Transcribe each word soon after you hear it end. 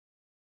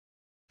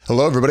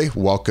Hello, everybody.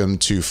 Welcome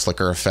to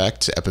Flicker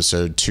Effect,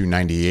 episode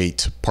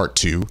 298, part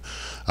 2.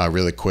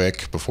 Really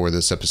quick before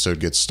this episode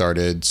gets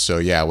started. So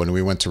yeah, when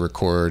we went to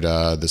record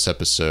this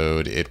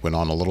episode, it went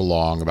on a little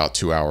long, about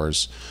 2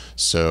 hours.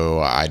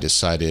 So I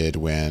decided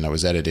when I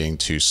was editing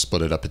to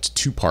split it up into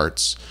 2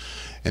 parts.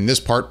 In this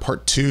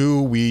part 2,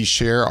 we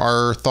share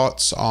our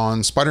thoughts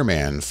on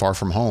Spider-Man Far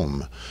From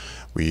Home.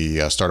 We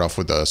start off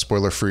with a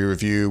spoiler-free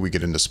review. We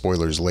get into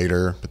spoilers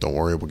later, but don't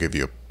worry, we'll give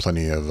you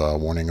plenty of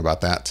warning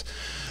about that.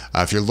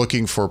 If you're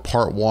looking for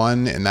part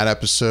 1, in that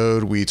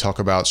episode, we talk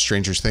about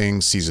Stranger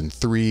Things Season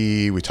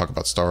 3, we talk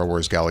about Star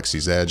Wars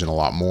Galaxy's Edge, and a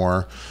lot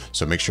more,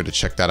 so make sure to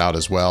check that out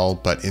as well.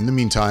 But in the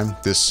meantime,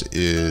 this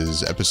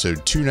is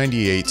episode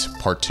 298,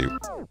 part 2.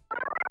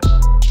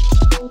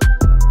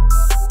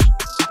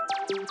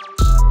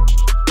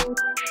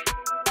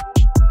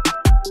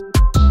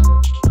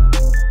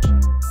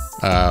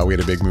 We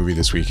had a big movie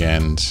this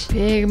weekend.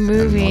 Big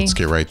movie. And let's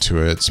get right to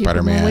it.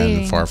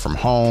 Spider-Man Far From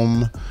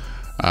Home.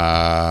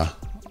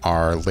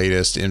 Our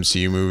latest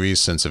MCU movie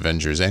since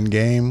Avengers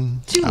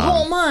Endgame. 2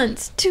 whole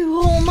months.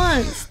 2 whole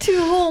months. 2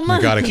 whole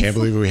months. Oh God, I can't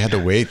believe we had to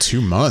wait 2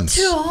 months.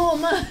 2 whole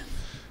months.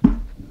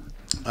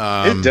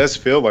 It does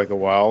feel like a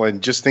while. And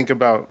just think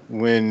about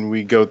when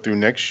we go through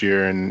next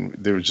year and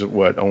there's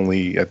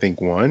only, I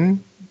think,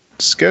 one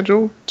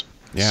scheduled?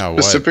 Yeah,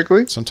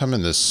 specifically? Sometime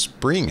in the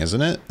spring,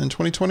 isn't it? In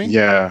 2020?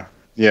 Yeah.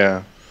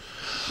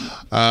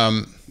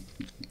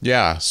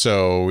 Yeah,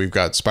 so we've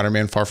got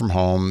Spider-Man Far From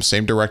Home,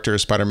 same director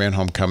as Spider-Man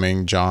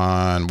Homecoming.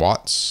 Jon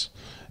Watts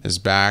is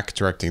back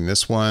directing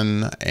this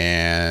one,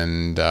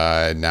 and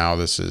now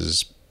this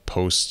is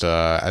post,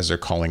 as they're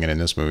calling it in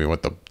this movie,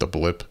 what, the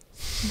blip?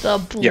 The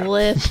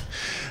blip.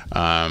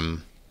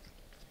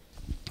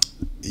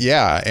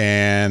 Yeah,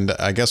 and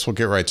I guess we'll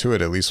get right to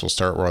it. At least we'll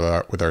start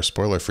with our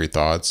spoiler-free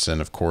thoughts.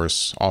 And, of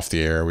course, off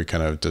the air, we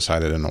kind of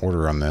decided an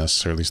order on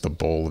this, or at least the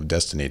Bowl of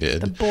Destiny did.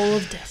 The Bowl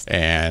of Destiny.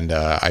 And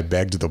I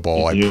begged the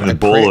Bowl. The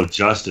Bowl of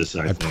Justice,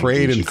 I think. I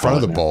prayed in front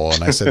of the Bowl,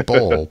 and I said,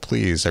 Bowl,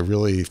 please, I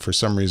really, for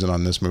some reason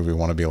on this movie,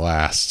 want to be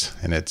last.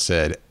 And it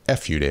said,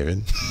 F you,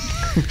 David.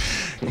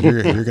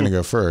 You're going to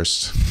go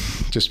first,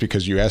 just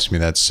because you asked me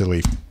that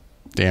silly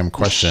damn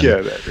question. Yeah,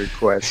 that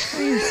request.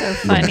 You're so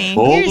funny.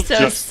 You're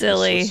so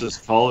silly. Let's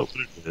just call it what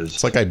it is.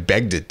 It's like I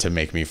begged it to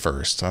make me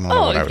first. I don't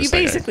know what I was you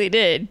thinking. basically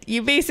did.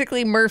 You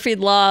basically Murphy'd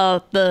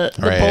Law the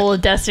Right. Bowl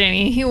of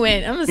Destiny. He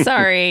went, I'm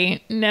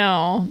sorry.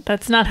 No,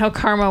 that's not how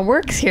karma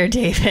works here,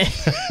 David.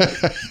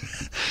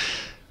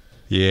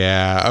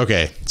 Yeah.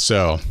 Okay.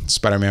 So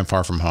Spider-Man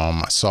Far From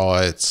Home. I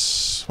saw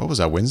it. What was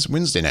that?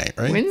 Wednesday night,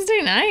 right?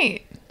 Wednesday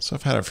night. So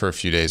I've had it for a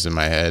few days in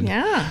my head.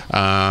 Yeah.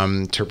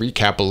 To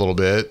recap a little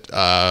bit,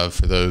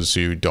 for those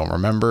who don't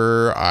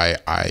remember,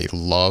 I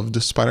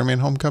loved Spider-Man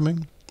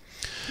Homecoming.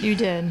 You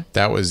did.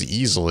 That was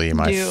easily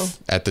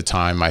at the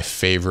time, my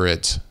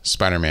favorite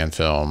Spider-Man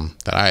film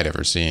that I had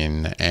ever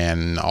seen.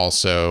 And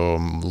also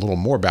a little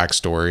more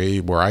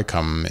backstory where I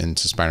come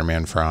into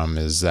Spider-Man from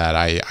is that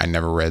I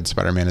never read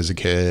Spider-Man as a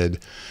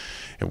kid.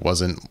 It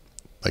wasn't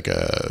like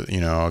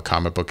a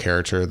comic book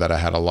character that I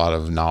had a lot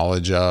of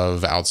knowledge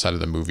of outside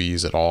of the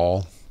movies at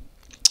all.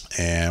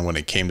 And when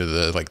it came to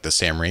the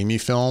Sam Raimi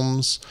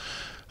films,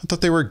 I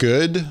thought they were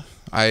good.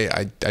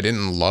 I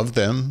didn't love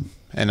them.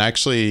 And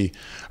actually,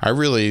 I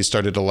really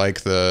started to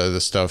like the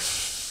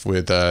stuff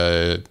with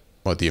The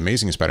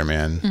Amazing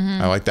Spider-Man.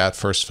 I liked that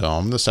first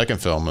film. The second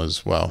film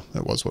was, well,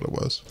 it was what it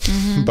was.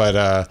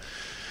 But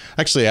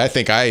actually, I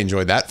think I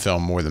enjoyed that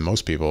film more than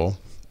most people.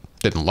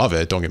 Didn't love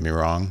it, don't get me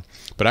wrong.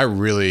 But I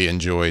really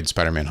enjoyed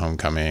Spider-Man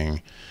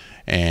Homecoming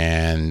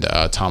and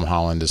Tom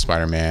Holland as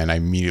Spider-Man. I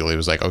immediately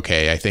was like,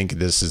 okay, I think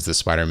this is the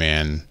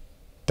Spider-Man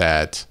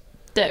that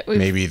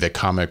maybe the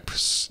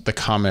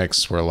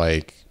comics were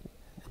like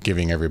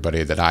giving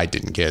everybody that I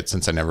didn't get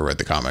since I never read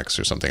the comics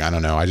or something. I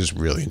don't know. I just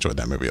really enjoyed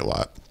that movie a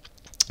lot.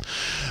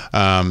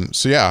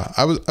 So yeah,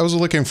 I was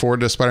looking forward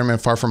to Spider-Man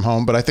Far From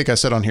Home, but I think I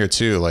said on here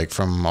too, like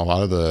from a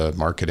lot of the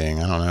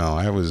marketing, I don't know,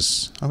 I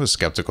was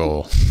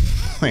skeptical.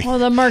 Well,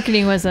 the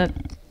marketing was a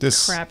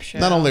crap show.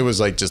 Not only was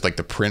just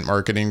the print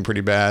marketing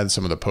pretty bad,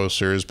 some of the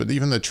posters, but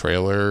even the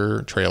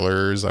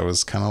trailers, I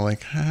was kind of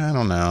like, I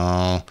don't know.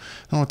 I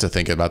don't know what to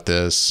think about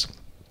this.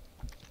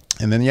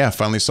 And then, yeah,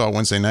 finally saw it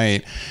Wednesday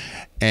night,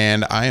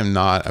 and I am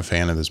not a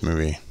fan of this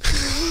movie.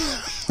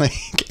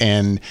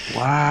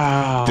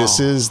 Wow. This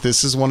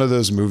is one of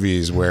those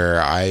movies where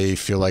I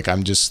feel like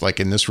I'm just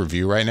in this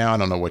review right now. I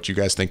don't know what you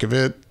guys think of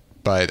it,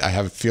 but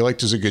I feel like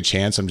there's a good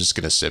chance I'm just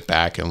going to sit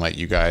back and let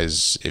you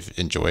guys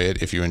enjoy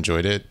it if you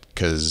enjoyed it,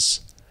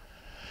 because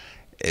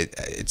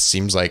it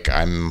seems like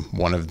I'm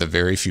one of the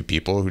very few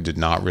people who did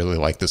not really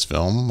like this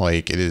film.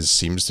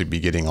 Seems to be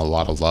getting a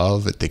lot of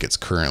love. I think it's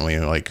currently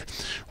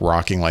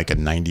rocking a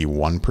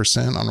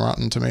 91% on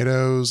Rotten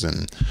Tomatoes,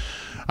 and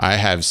I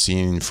have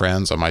seen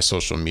friends on my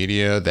social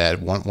media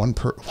that one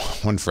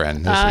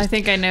friend. I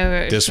think I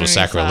know. This was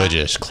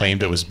sacrilegious.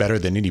 Claimed it was better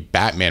than any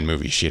Batman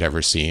movie she'd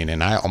ever seen,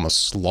 and I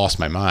almost lost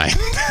my mind.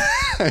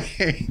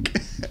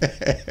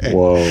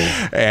 Whoa!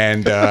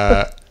 And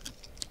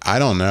I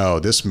don't know.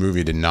 This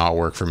movie did not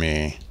work for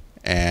me.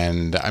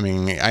 And I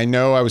mean, I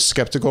know I was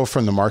skeptical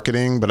from the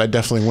marketing, but I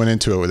definitely went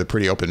into it with a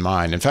pretty open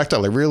mind. In fact,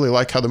 I really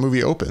like how the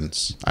movie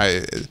opens.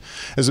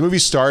 As the movie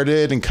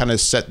started and kind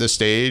of set the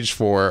stage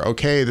for,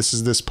 okay, this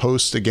is this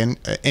post again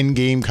end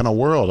game kind of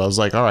world. I was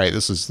like, all right,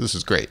 this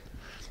is great,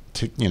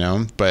 you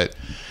know. But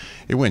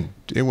it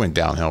went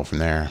downhill from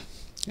there.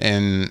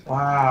 And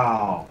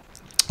wow.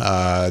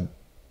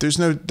 There's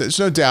no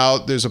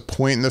doubt there's a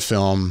point in the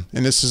film,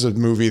 and this is a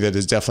movie that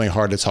is definitely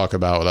hard to talk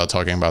about without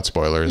talking about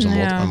spoilers,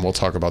 and we'll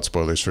talk about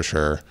spoilers for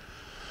sure.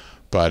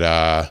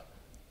 But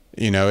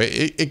you know,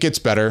 it gets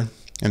better,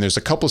 and there's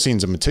a couple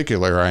scenes in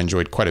particular I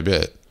enjoyed quite a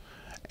bit,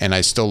 and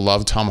I still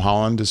love Tom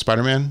Holland as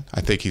Spider-Man.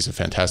 I think he's a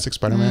fantastic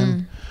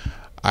Spider-Man.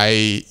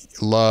 I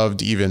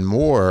loved even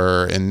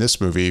more in this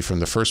movie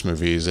from the first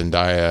movie,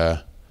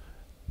 Zendaya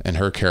and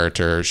her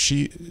character.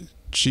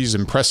 She's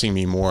impressing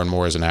me more and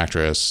more as an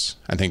actress.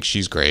 I think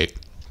she's great.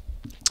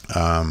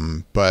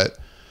 But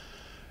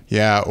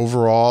yeah,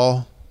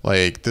 overall,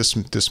 like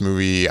this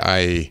movie,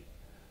 I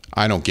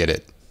don't get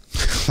it.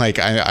 Like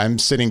I'm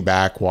sitting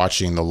back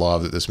watching the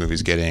love that this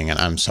movie's getting, and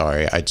I'm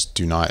sorry, I just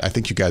do not. I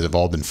think you guys have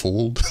all been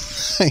fooled.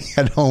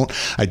 I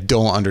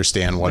don't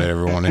understand what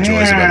everyone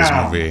enjoys about this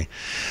movie,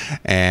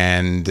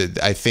 and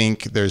I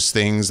think there's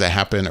things that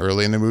happen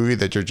early in the movie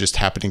that are just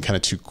happening kind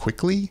of too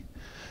quickly,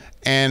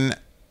 and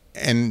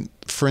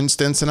for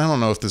instance, and I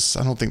don't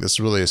think this is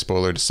really a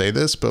spoiler to say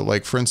this, but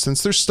like, for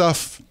instance, there's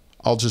stuff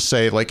I'll just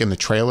say like in the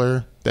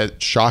trailer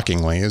that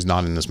shockingly is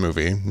not in this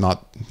movie.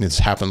 This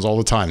happens all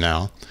the time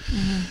now.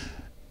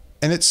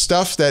 And it's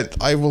stuff that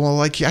I will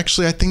like,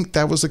 actually, I think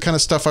that was the kind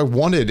of stuff I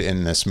wanted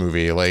in this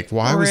movie. Like,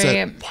 why was that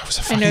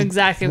I know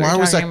exactly what why you're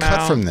was talking that cut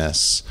about. from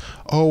this?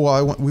 Oh,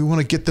 well, we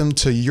want to get them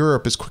to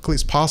Europe as quickly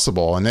as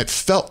possible. And it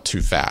felt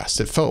too fast.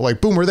 It felt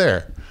like, boom, we're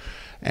there.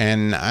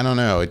 And I don't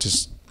know,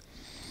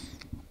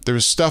 there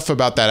was stuff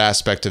about that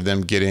aspect of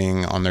them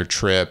getting on their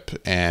trip,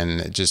 and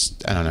it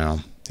just, I don't know,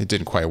 it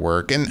didn't quite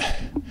work. And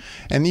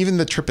even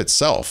the trip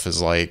itself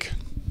is like,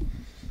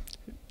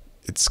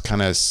 it's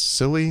kind of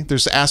silly.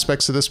 There's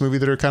aspects of this movie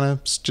that are kind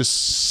of just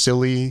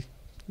silly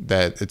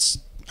that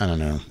I don't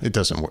know, it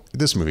doesn't work.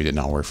 This movie did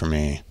not work for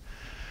me.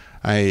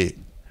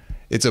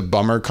 It's a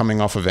bummer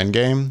coming off of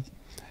Endgame.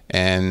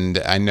 And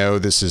I know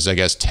this is, I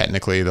guess,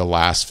 technically the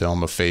last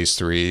film of Phase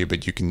 3,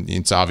 but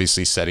it's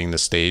obviously setting the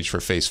stage for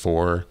Phase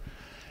 4.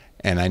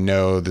 And I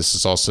know this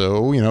is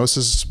also, this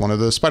is one of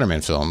the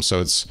Spider-Man films.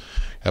 So it's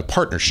a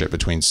partnership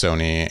between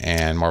Sony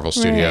and Marvel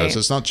Studios. Right.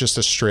 It's not just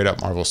a straight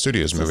up Marvel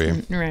Studios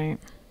movie. Right.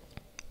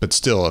 But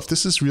still, if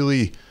this is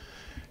really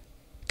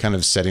kind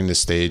of setting the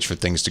stage for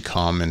things to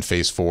come in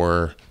Phase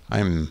 4,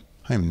 I'm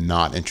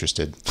not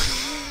interested.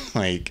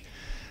 Like,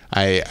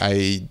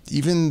 I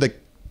even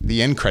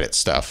the end credit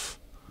stuff,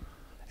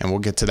 and we'll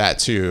get to that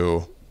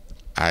too.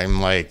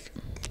 I'm like,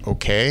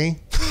 okay.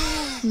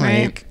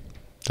 Right. Like,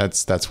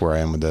 that's where I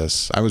am with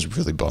this. I was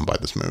really bummed by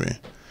this movie.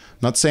 I'm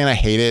not saying I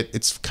hate it.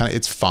 It's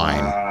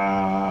fine.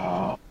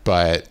 Wow.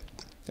 But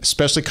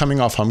especially coming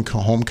off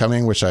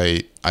Homecoming, which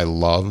I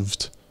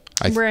loved.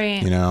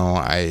 Right.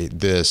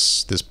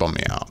 This bummed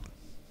me out.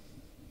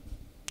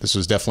 This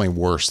was definitely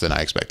worse than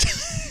I expected.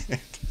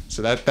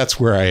 So that's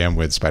where I am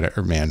with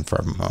Spider-Man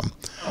Far From Home.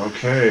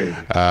 Okay.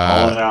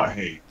 Calling out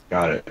hate.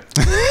 Got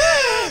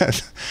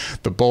it.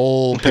 The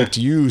Bowl picked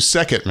you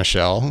second,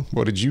 Michelle.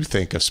 What did you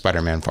think of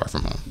Spider-Man Far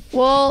From Home?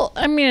 Well,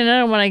 I mean, I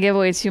don't want to give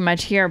away too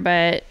much here,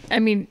 but I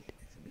mean,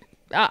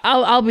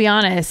 I'll be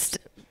honest.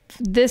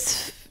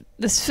 This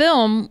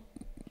film.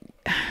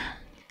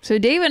 So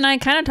Dave and I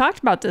kind of talked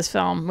about this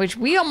film, which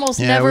we almost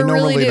never really do. We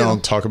normally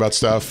don't talk about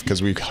stuff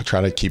because we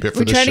try to keep it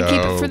for the show. We try to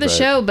keep it for the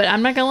show, but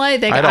I'm not gonna lie.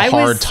 I had a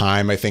hard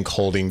time, I think,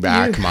 holding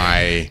back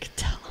my.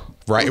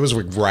 Right, it was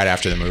right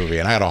after the movie,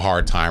 and I had a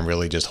hard time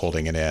really just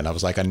holding it in. I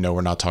was like, I know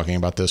we're not talking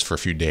about this for a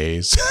few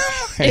days.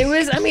 It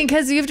was, I mean,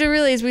 because you have to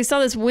realize we saw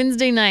this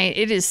Wednesday night.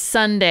 It is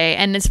Sunday,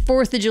 and it's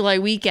 4th of July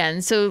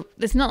weekend, so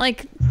it's not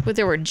like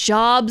there were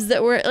jobs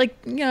that were like,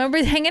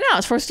 everybody's hanging out.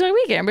 It's 4th of July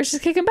weekend. Everybody's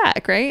just kicking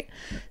back, right?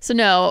 So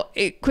no,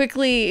 it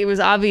was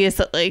obvious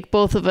that like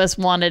both of us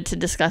wanted to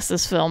discuss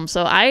this film.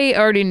 So I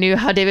already knew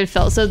how David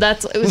felt. So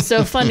it was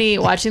so funny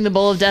watching the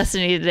Bowl of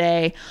Destiny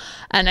today.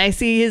 And I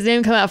see his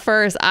name come out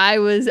first. I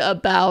was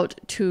about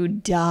to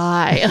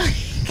die.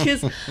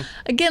 Because,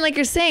 again, like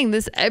you're saying,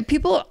 this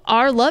people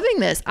are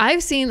loving this. I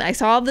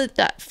saw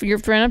that your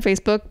friend on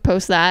Facebook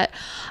post that.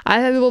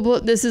 I've had people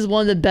put, this is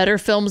one of the better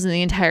films in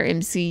the entire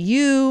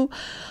MCU.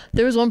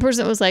 There was one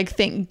person that was like,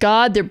 thank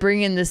God they're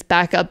bringing this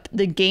back up,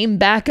 the game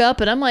back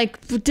up. And I'm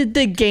like, did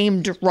the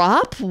game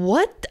drop?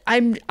 What?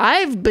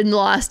 I've been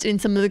lost in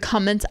some of the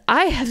comments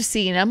I have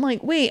seen. I'm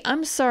like, wait,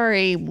 I'm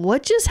sorry.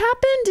 What just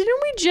happened? Didn't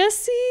we just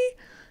see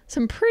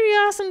some pretty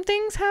awesome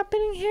things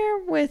happening here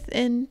with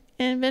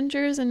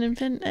Avengers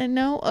and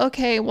no?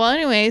 Okay. Well,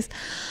 anyways,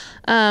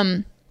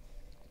 so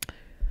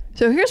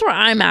here's where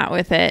I'm at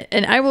with it.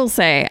 And I will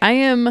say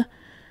I'm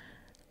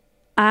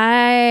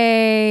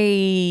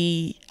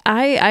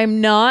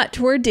not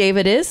where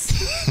David is.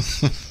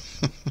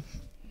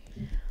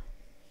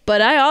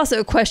 But I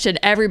also question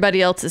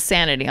everybody else's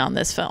sanity on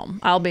this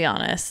film. I'll be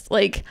honest.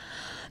 Like,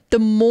 the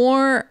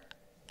more,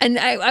 and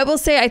I will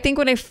say, I think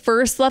when I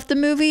first left the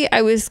movie,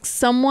 I was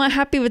somewhat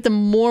happy, but the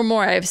more and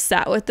more I've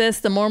sat with this,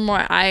 the more and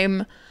more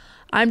I'm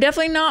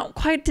definitely not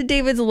quite to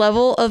David's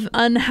level of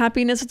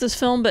unhappiness with this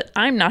film, but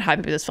I'm not happy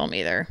with this film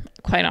either,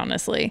 quite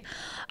honestly.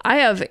 I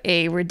have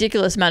a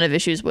ridiculous amount of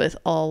issues with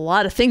a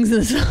lot of things in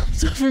this film.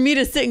 So for me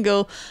to sit and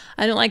go,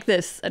 I don't like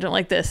this, I don't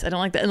like this, I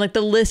don't like that, and like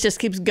the list just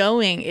keeps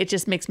going, it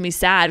just makes me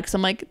sad because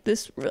I'm like,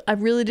 I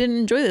really didn't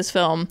enjoy this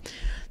film.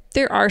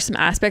 There are some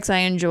aspects I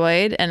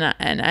enjoyed, and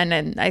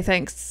I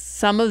think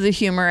some of the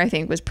humor I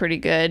think was pretty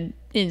good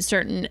in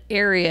certain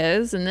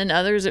areas, and then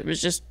others it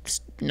was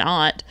just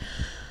not.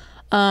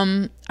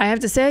 I have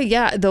to say,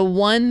 yeah, the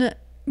one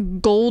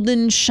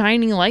golden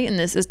shining light in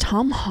this is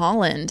Tom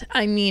Holland.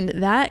 I mean,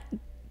 that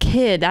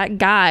kid, that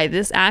guy,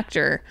 this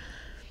actor,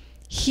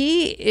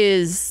 he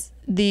is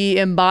the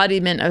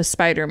embodiment of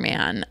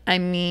Spider-Man. I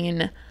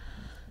mean,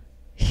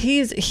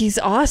 he's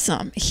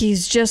awesome.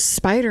 He's just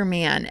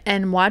Spider-Man,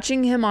 and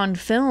watching him on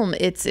film,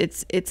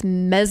 it's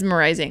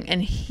mesmerizing,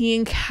 and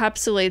he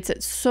encapsulates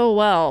it so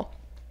well.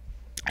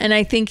 And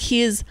I think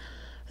he is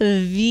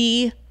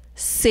the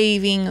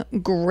saving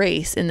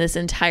grace in this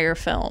entire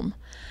film.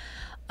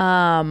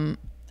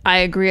 I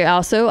agree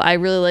also. I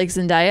really like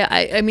Zendaya.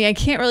 I mean, I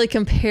can't really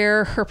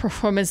compare her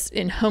performance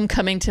in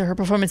Homecoming to her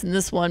performance in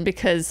this one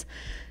because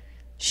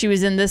she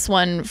was in this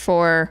one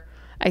for,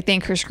 I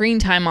think her screen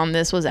time on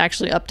this was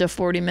actually up to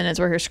 40 minutes,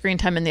 where her screen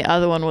time in the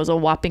other one was a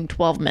whopping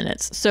 12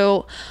 minutes.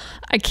 So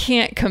I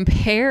can't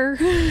compare,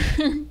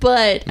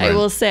 but right. I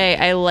will say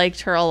I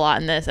liked her a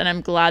lot in this, and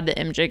I'm glad that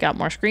MJ got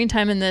more screen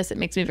time in this. It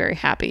makes me very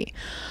happy.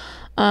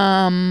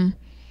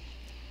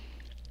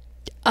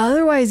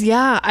 Otherwise,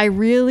 yeah,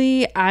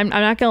 I'm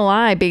not gonna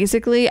lie.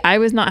 Basically, I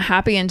was not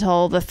happy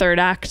until the third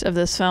act of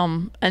this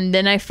film. And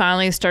then I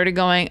finally started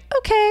going,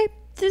 okay,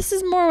 this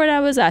is more what I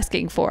was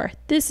asking for.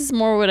 This is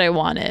more what I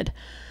wanted.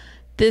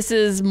 This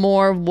is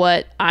more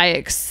what I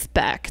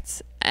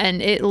expect.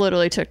 And it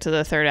literally took to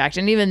the third act.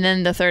 And even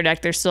then, the third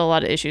act, there's still a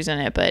lot of issues in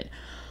it. But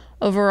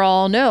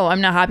overall, no,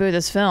 I'm not happy with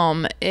this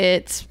film.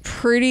 It's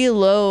pretty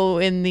low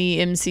in the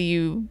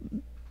MCU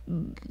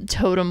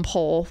totem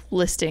pole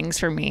listings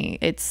for me.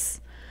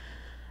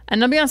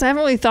 And I'll be honest, I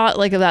haven't really thought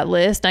like of that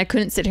list. I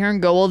couldn't sit here and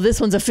go, well,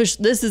 this one's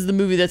official. This is the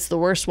movie that's the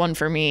worst one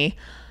for me.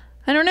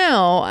 I don't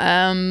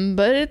know.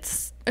 But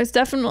it's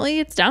definitely,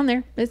 it's down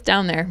there. It's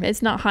down there.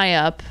 It's not high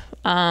up.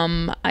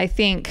 I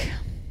think,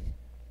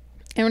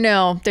 I don't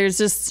know. There's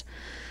just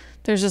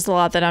a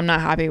lot that I'm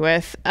not happy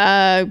with.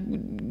 I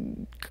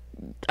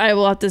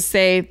will have to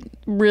say,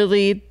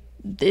 really,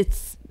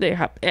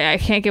 I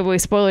can't give away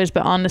spoilers,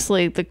 but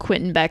honestly, the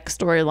Quentin Beck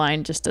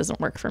storyline just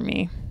doesn't work for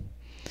me.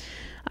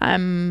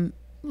 I'm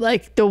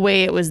like, the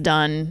way it was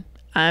done,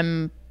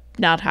 I'm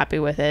not happy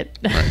with it.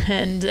 Right.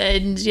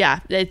 and yeah,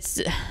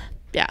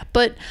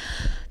 but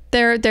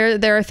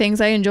there are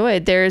things I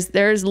enjoyed.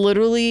 There's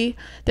literally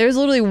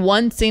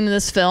one scene in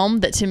this film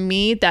that, to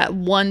me, that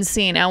one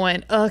scene I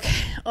went,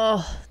 okay,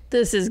 oh,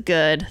 this is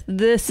good,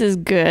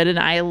 and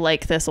I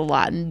like this a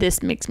lot, and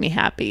this makes me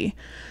happy.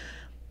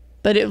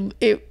 But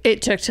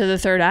it took to the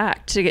third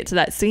act to get to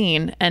that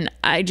scene, and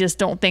I just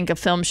don't think a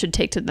film should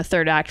take to the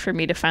third act for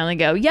me to finally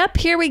go, yep,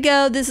 here we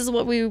go, this is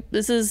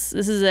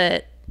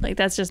it. Like,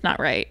 that's just not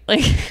right.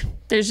 Like,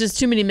 there's just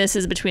too many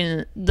misses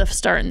between the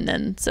start and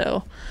then.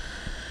 So,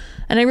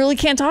 and I really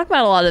can't talk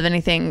about a lot of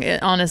anything,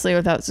 honestly,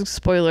 without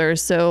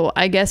spoilers. So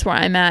I guess where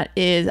I'm at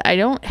is, I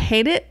don't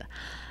hate it.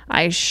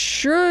 I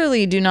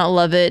surely do not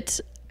love it.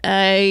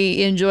 I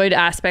enjoyed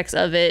aspects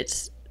of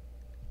it.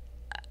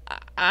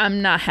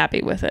 I'm not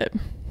happy with it.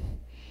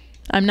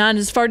 I'm not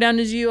as far down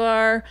as you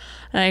are,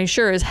 and I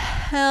sure as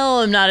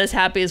hell am not as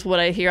happy as what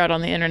I hear out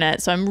on the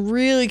internet. So I'm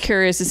really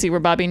curious to see where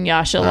Bobby and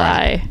Yasha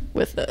lie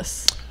with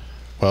this.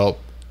 Well,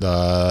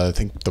 I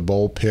think the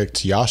bowl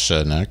picked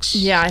Yasha next.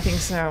 Yeah, I think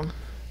so.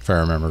 If I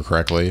remember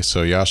correctly.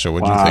 So Yasha,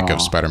 what do you think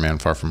of Spider-Man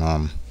Far From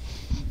Home?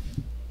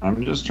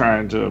 I'm just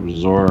trying to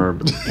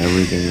absorb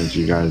everything that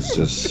you guys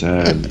just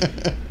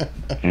said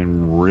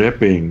and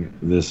ripping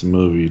this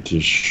movie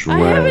to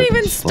shreds. I haven't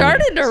even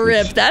started to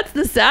rip. That's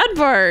the sad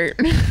part.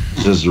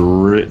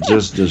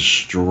 Just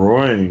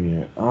destroying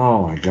it.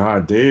 Oh my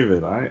God,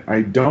 David!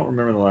 I don't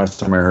remember the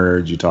last time I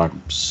heard you talk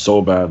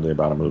so badly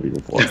about a movie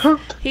before. I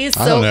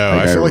don't know.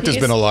 I feel like there's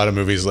been a lot of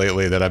movies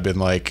lately that I've been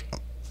like,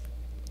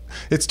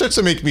 it starts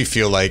to make me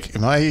feel like,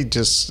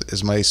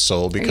 has my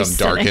soul become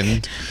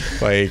darkened?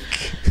 Like,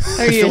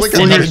 I feel like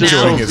I'm not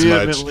enjoying as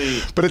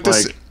much. But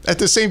at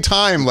the same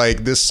time,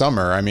 like this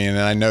summer, I mean, and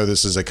I know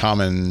this is a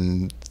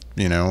common,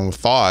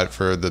 thought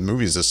for the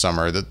movies this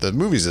summer, that the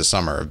movies this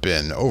summer have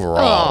been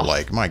overall,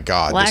 like, my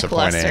God,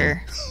 disappointing.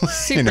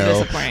 Super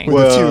disappointing.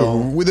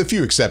 With a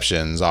few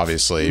exceptions,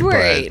 obviously.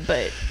 Right,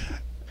 but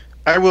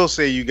I will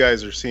say you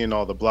guys are seeing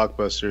all the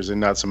blockbusters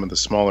and not some of the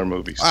smaller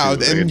movies too.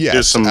 And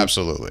yes,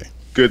 absolutely.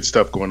 Good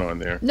stuff going on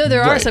there. No,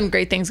 there are some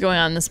great things going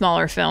on in the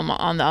smaller film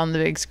on the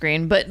big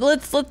screen. But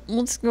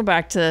let's go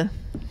back to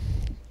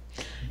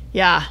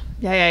Yeah.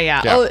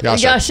 Yeah, Oh,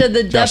 Yasha. Yasha,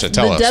 the depths What'd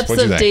you of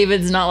think?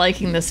 David's not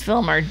liking this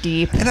film are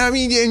deep. And I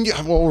mean,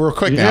 well, real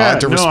quick now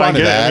to respond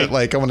to that,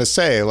 I want to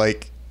say,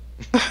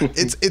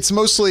 it's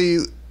mostly,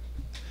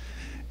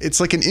 it's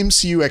like an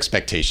MCU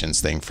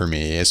expectations thing for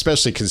me,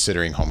 especially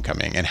considering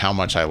Homecoming and how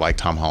much I like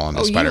Tom Holland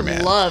as Spider-Man.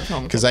 You love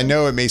Homecoming. Because I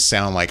know it may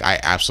sound like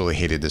I absolutely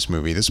hated this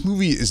movie. This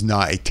movie is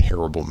not a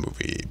terrible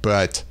movie,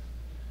 but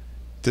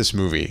this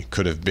movie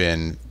could have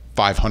been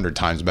 500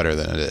 times better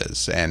than it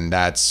is, and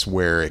that's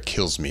where it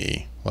kills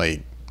me.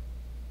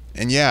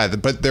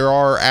 But there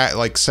are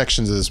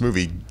sections of this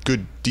movie,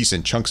 good,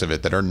 decent chunks of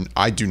it that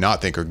I do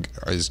not think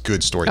is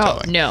good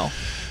storytelling. Oh, no.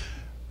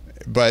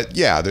 But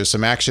yeah, there's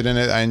some action in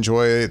it I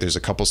enjoy. There's a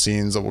couple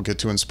scenes that we'll get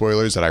to in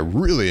spoilers that I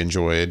really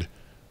enjoyed.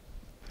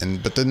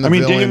 But then the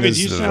villain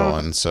is the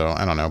villain, so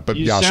I don't know. But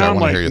Yasha, I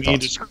want to hear your thoughts. You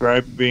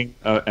describing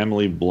an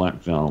Emily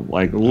Blunt film,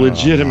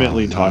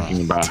 legitimately talking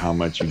about how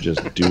much you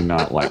just do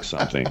not like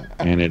something,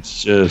 and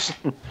it's just,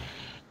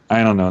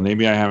 I don't know.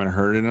 Maybe I haven't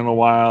heard it in a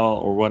while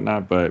or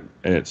whatnot, but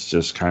it's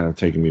just kind of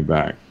taking me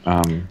back.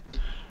 How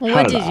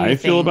did I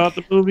feel about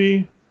the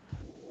movie?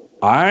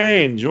 I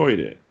enjoyed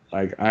it.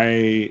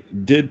 I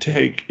did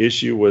take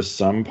issue with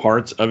some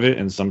parts of it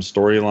and some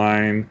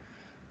storyline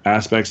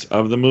aspects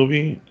of the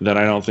movie that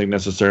I don't think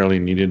necessarily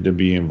needed to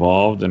be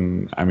involved.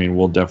 And I mean,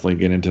 we'll definitely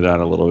get into that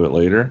a little bit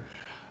later.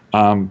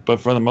 But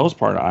for the most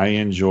part, I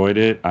enjoyed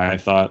it. I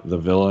thought the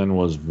villain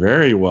was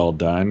very well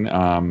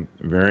done,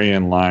 very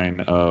in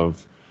line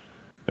of,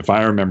 if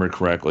I remember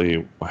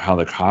correctly, how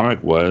the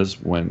comic was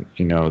when,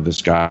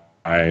 this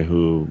guy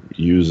who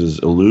uses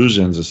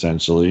illusions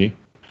essentially.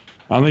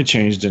 They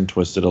changed and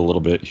twisted a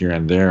little bit here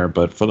and there,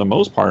 but for the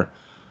most part,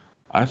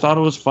 I thought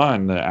it was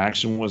fun. The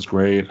action was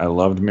great. I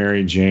loved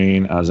Mary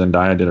Jane.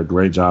 Zendaya did a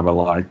great job. I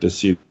liked to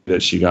see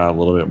that she got a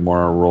little bit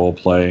more role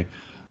play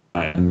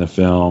in the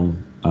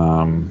film.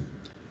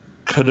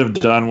 Could have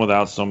done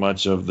without so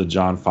much of the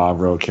Jon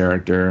Favreau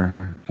character,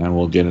 and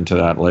we'll get into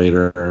that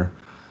later.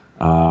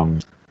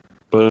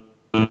 But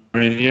I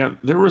mean,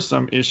 there were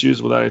some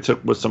issues that I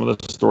took with some of the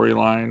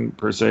storyline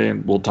per se,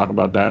 and we'll talk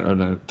about that.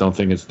 I don't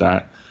think it's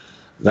that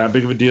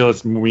big of a deal.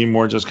 It's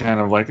more just kind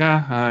of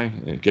I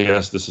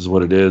guess this is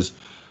what it is,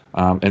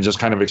 and just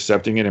kind of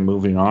accepting it and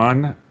moving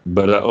on.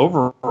 But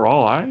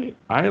overall,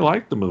 I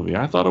liked the movie.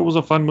 I thought it was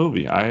a fun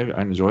movie. I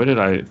enjoyed it.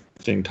 I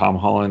think Tom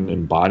Holland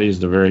embodies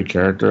the very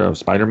character of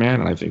Spider-Man,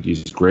 and I think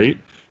he's great.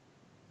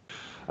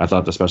 I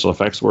thought the special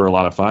effects were a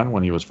lot of fun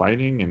when he was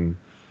fighting and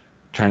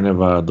kind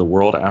of the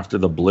world after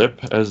the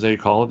blip, as they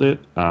called it.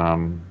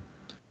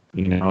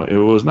 It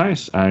was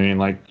nice. I mean,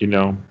 like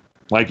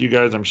you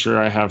guys, I'm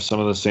sure I have some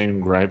of the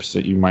same gripes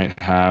that you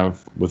might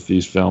have with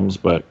these films,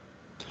 but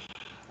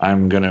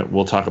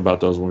we'll talk about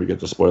those when we get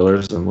to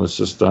spoilers, and let's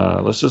just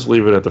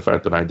leave it at the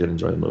fact that I did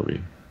enjoy the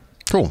movie.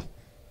 Cool.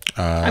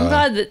 I'm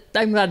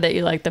glad that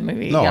you like the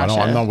movie. No, Yasha.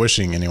 I'm not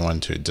wishing anyone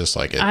to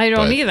dislike it. I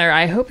don't either.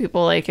 I hope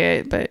people like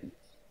it, but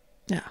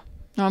yeah.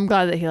 No, I'm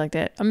glad that he liked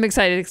it. I'm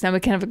excited because now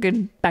we can have a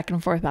good back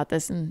and forth about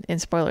this in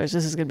spoilers.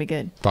 This is going to be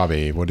good.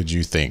 Bobby, what did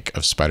you think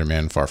of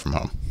Spider-Man Far From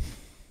Home?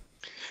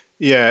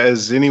 Yeah,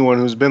 as anyone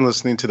who's been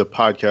listening to the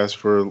podcast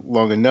for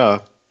long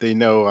enough, they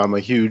know I'm a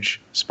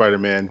huge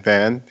Spider-Man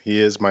fan. He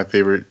is my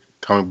favorite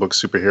comic book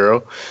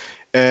superhero.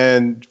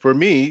 And for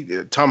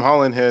me, Tom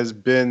Holland has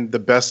been the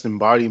best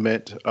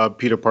embodiment of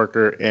Peter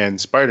Parker and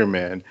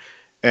Spider-Man.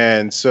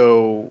 And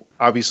so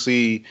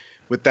obviously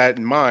with that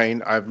in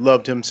mind, I've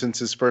loved him since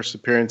his first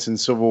appearance in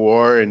Civil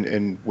War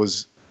and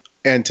was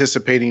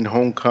anticipating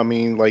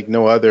Homecoming like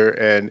no other.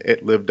 And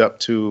it lived up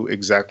to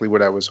exactly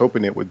what I was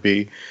hoping it would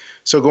be.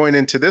 So going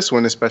into this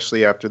one,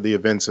 especially after the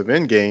events of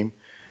Endgame,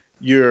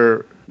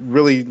 you're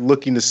really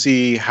looking to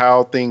see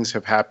how things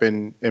have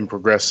happened and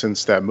progressed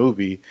since that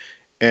movie.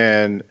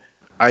 And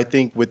I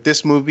think with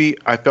this movie,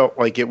 I felt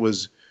like it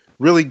was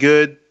really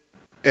good,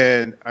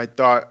 and I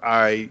thought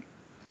I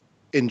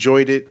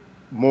enjoyed it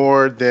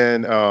more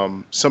than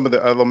some of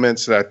the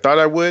elements that I thought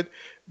I would.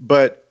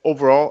 But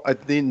overall, I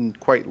didn't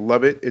quite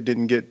love it. It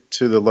didn't get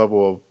to the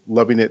level of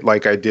loving it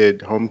like I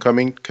did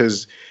Homecoming,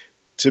 because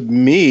to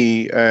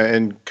me,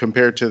 and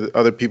compared to the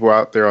other people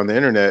out there on the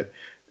internet,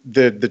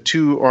 the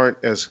two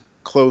aren't as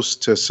close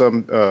to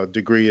some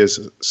degree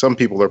as some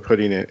people are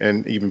putting it,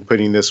 and even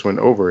putting this one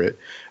over it.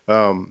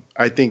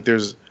 I think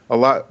there's a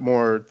lot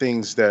more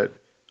things that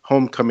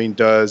Homecoming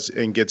does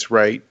and gets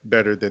right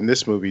better than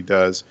this movie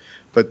does.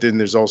 But then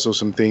there's also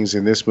some things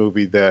in this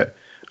movie that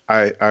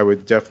I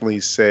would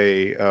definitely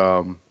say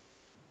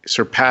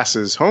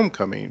surpasses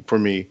Homecoming for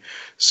me.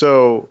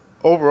 So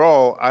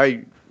overall,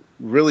 I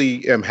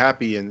really am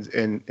happy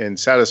and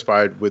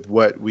satisfied with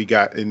what we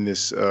got in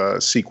this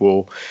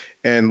sequel,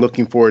 and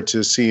looking forward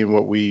to seeing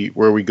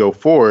where we go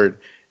forward.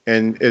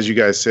 And as you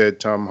guys said,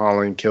 Tom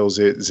Holland kills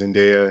it.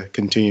 Zendaya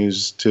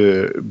continues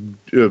to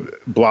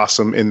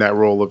blossom in that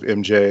role of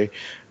MJ.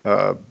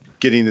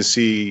 Getting to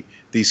see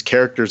these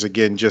characters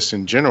again, just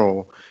in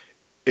general,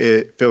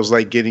 it feels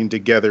like getting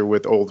together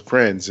with old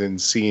friends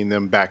and seeing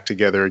them back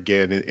together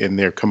again in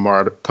their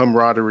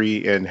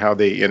camaraderie and how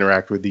they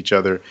interact with each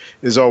other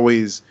is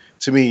always,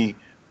 to me,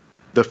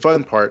 the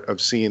fun part of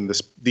seeing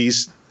this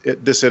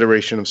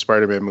iteration of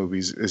Spider-Man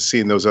movies is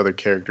seeing those other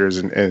characters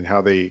and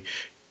how they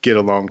get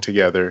along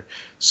together.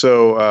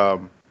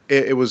 So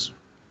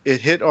it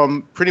hit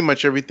on pretty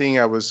much everything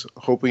I was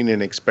hoping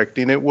and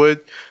expecting it would.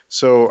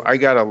 So I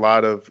got a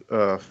lot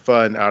of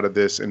fun out of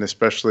this, and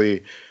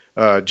especially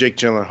Jake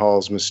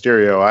Gyllenhaal's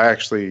Mysterio. I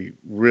actually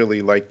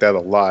really liked that a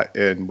lot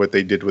and what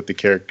they did with the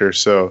character.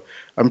 So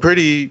I'm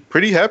pretty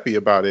happy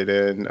about it,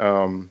 and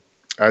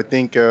I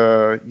think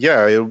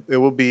it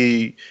will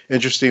be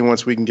interesting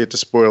once we can get to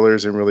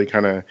spoilers and really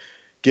kind of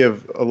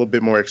give a little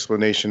bit more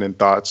explanation and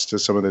thoughts to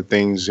some of the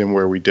things and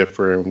where we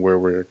differ and where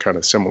we're kind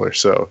of similar.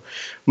 So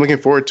I'm looking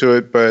forward to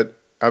it, but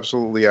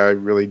absolutely, I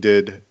really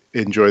did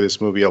enjoy this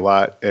movie a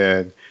lot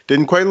and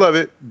didn't quite love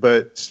it,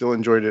 but still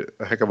enjoyed it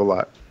a heck of a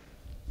lot.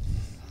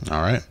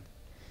 All right.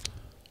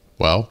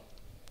 Well,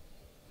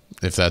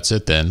 if that's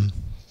it, then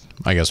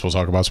I guess we'll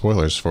talk about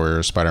spoilers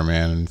for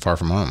Spider-Man Far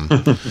From Home.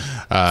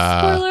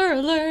 Spoiler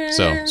alert.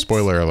 So,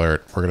 spoiler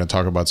alert. We're going to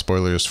talk about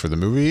spoilers for the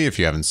movie. If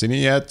you haven't seen it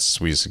yet,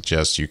 we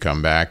suggest you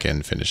come back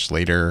and finish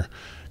later.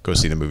 Go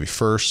see the movie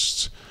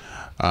first.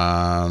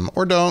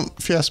 Or don't,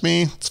 if you ask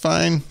me. It's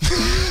fine.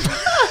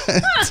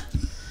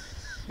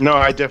 No,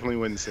 I definitely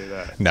wouldn't say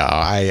that. No,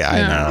 I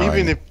know.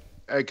 Even if,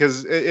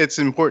 because it's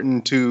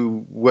important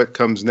to what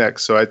comes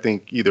next. So I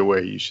think either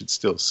way, you should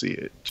still see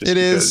it. Just it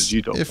because is.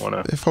 You don't want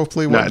to. If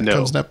hopefully what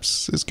comes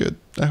next is good.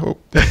 I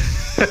hope.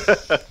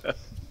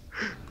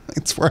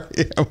 It's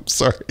right. I'm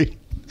sorry.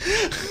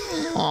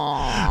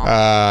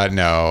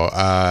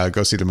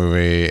 Go see the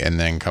movie and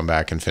then come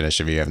back and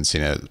finish if you haven't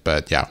seen it.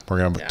 But yeah, we're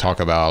going to talk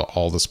about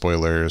all the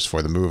spoilers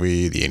for the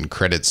movie, the end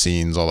credit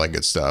scenes, all that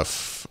good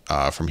stuff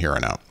from here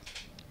on out.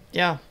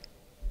 Yeah.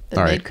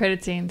 The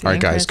mid-credit scenes. All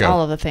right, guys, go.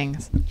 All of the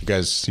things. You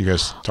guys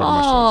talk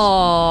about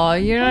Oh,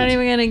 you're not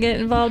even going to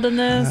get involved in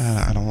this?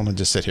 I don't want to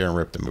just sit here and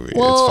rip the movie.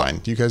 It's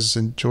fine. You guys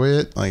enjoy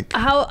it? Like,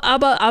 how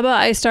about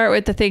I start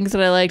with the things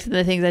that I liked and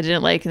the things I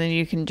didn't like, and then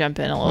you can jump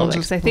in a little bit.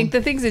 Because I think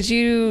the things that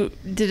you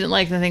didn't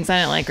like and the things I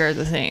didn't like are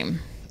the same.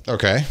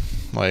 Okay.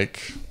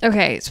 Like.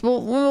 Okay.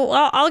 So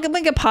I'll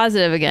make it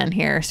positive again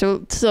here.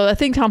 So I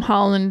think Tom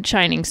Holland,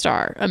 Shining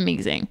Star,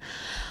 amazing.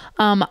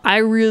 I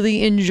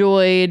really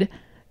enjoyed...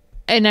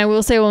 And I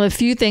will say one of the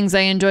few things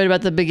I enjoyed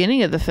about the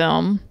beginning of the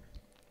film.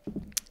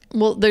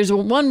 Well, there's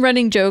one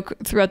running joke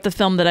throughout the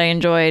film that I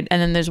enjoyed. And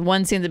then there's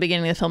one scene at the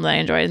beginning of the film that I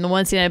enjoyed. And the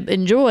one scene I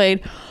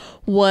enjoyed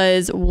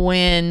was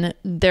when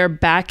they're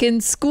back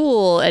in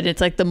school and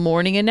it's like the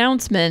morning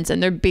announcements.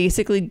 And they're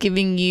basically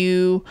giving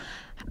you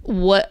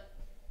what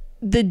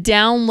the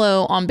down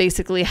low on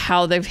basically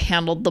how they've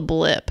handled the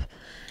blip.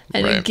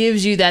 And It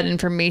gives you that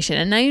information.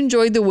 And I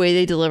enjoyed the way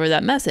they deliver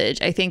that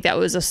message. I think that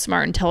was a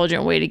smart,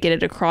 intelligent way to get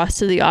it across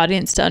to the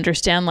audience to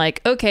understand,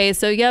 like, okay,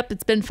 so, yep,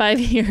 it's been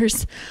 5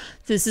 years.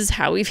 This is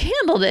how we've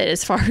handled it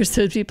as far as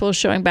those people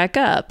showing back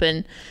up.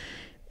 And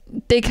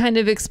they kind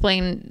of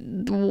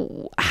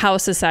explain how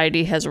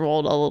society has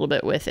rolled a little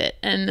bit with it.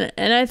 And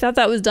I thought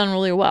that was done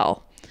really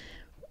well.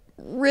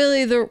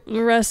 Really, the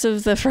rest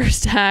of the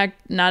first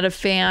act, not a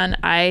fan.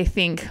 I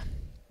think...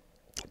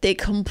 They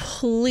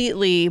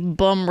completely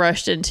bum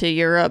rushed into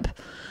Europe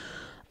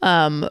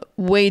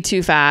way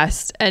too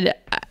fast. And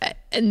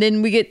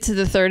then we get to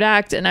the third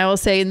act. And I will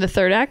say in the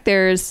third act,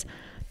 there's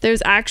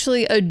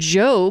actually a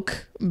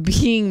joke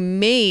being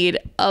made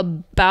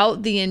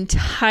about the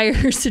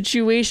entire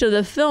situation of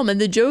the film.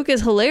 And the joke is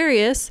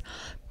hilarious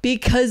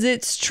because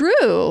it's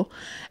true.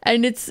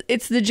 And it's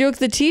the joke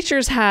the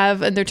teachers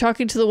have, and they're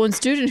talking to the one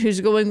student who's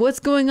going, what's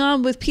going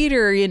on with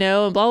Peter, you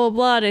know, and blah, blah,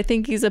 blah. And I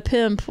think he's a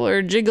pimp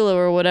or gigolo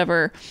or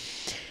whatever.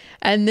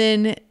 And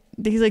then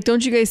he's like,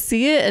 don't you guys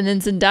see it? And then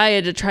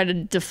Zendaya, to try to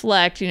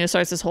deflect,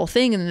 starts this whole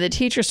thing. And then the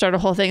teachers start a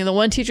whole thing. And the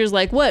one teacher's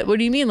like, what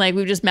do you mean? Like,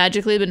 we've just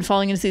magically been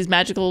falling into these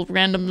magical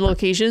random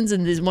locations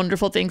and these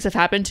wonderful things have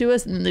happened to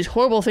us. And then these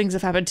horrible things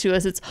have happened to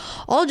us. It's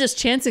all just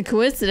chance and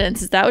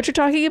coincidence. Is that what you're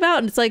talking about?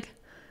 And it's like,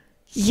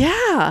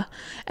 yeah.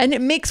 And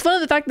it makes fun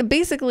of the fact that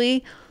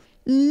basically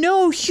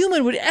no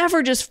human would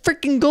ever just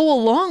freaking go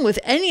along with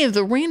any of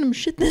the random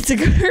shit that's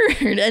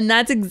occurred. And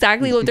that's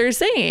exactly what they're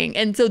saying.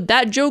 And so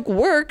that joke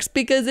works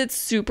because it's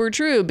super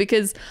true,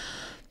 because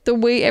the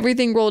way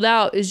everything rolled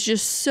out is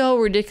just so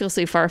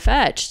ridiculously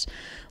far-fetched.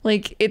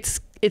 Like it's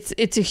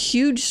a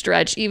huge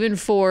stretch even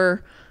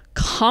for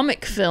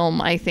comic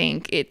film. I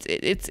think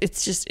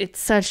it's just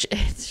such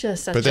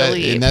but a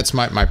leap. And that's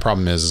my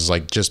problem is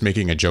like just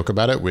making a joke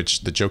about it,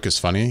 which the joke is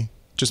funny.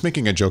 Just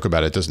making a joke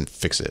about it doesn't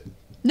fix it.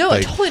 No,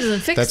 like, it totally doesn't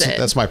fix it.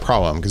 That's my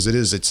problem, because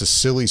it's a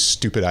silly,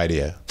 stupid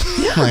idea.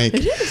 Yeah, like,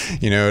 it is.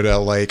 To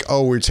like,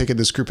 oh, we're taking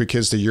this group of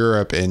kids to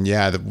Europe, and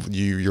yeah,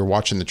 you're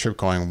watching the trip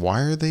going,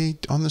 why are they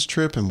on this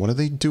trip, and what are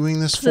they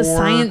doing this for? It's a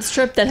science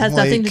trip that has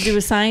nothing to do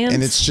with science.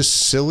 And it's just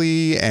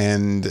silly,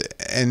 and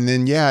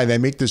then, yeah, they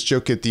make this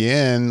joke at the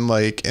end,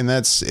 like, and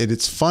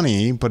it's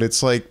funny, but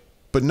it's like,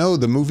 but no,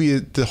 the movie,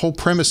 the whole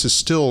premise is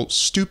still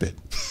stupid.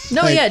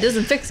 No, like, yeah, it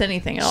doesn't fix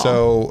anything at all.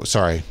 So,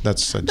 sorry. I'm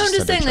just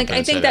saying, like,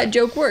 I think that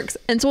joke works.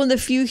 And it's one of the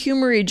few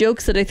humory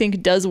jokes that I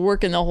think does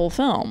work in the whole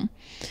film.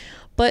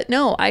 But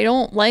no, I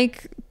don't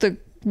like the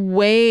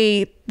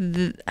way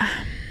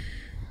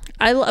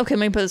okay, let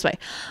me put it this way.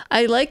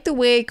 I like the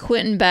way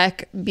Quentin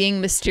Beck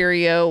being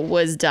Mysterio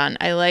was done.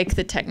 I like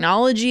the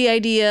technology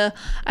idea.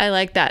 I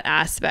like that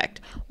aspect.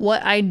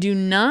 What I do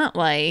not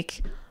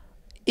like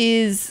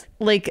is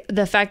like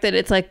the fact that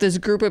it's like this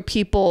group of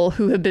people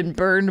who have been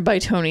burned by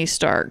Tony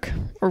Stark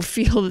or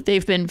feel that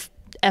they've been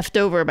effed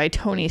over by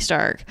Tony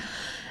Stark.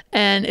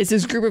 And it's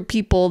this group of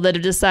people that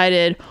have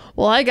decided,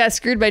 well, I got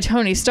screwed by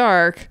Tony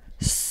Stark,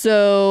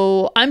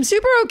 so I'm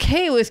super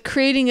okay with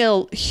creating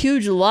a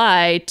huge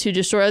lie to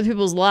destroy other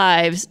people's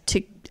lives,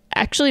 to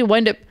actually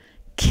wind up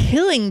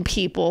killing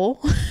people,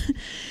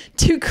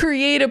 to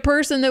create a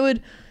person that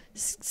would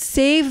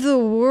save the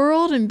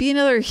world and be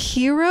another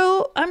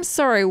hero. I'm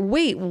sorry,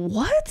 wait,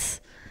 what?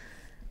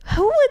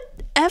 Who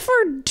would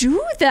ever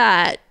do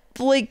that?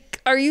 Like,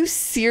 are you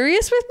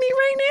serious with me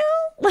right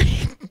now?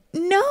 Like,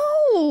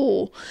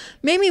 no.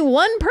 Maybe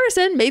one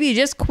person, maybe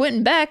just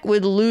Quentin Beck,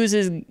 would lose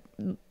his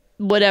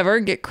whatever,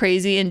 get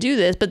crazy and do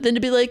this, but then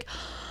to be like,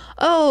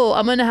 oh,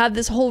 I'm gonna have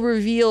this whole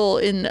reveal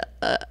in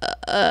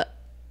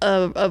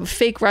a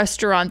fake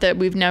restaurant that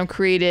we've now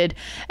created,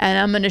 and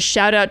I'm gonna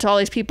shout out to all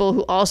these people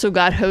who also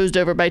got hosed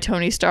over by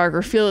Tony Stark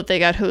or feel that they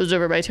got hosed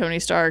over by Tony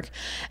Stark,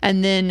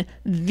 and then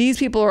these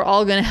people are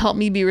all gonna help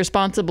me be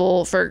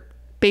responsible for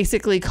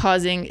basically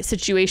causing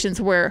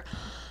situations where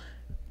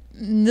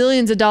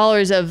millions of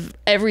dollars of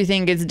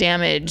everything gets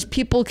damaged.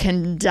 People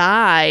can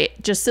die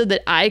just so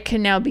that I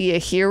can now be a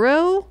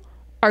hero.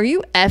 Are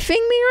you effing me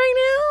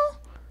right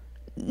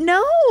now?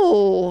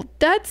 No,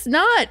 that's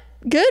not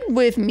good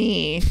with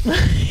me.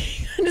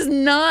 That is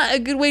not a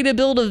good way to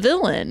build a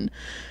villain.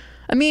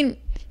 I mean,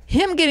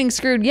 him getting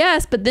screwed,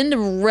 yes, but then to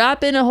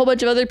wrap in a whole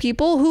bunch of other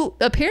people who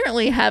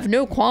apparently have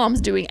no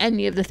qualms doing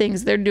any of the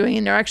things they're doing,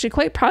 and they're actually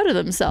quite proud of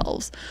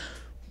themselves.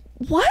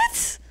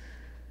 What?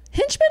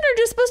 Henchmen are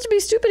just supposed to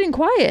be stupid and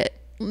quiet.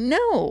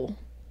 No.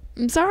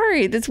 I'm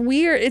sorry. That's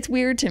weird. It's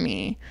weird to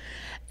me.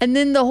 And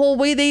then the whole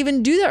way they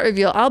even do that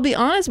reveal, I'll be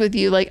honest with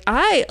you, like,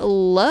 I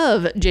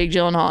love Jake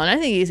Gyllenhaal, and I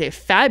think he's a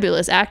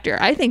fabulous actor.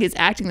 I think his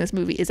acting in this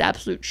movie is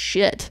absolute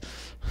shit.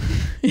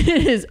 It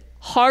is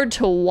hard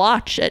to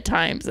watch at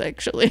times,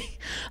 actually.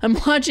 I'm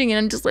watching and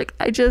I'm just like,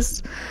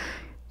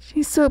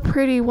 she's so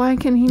pretty. Why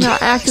can he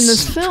not act in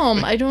this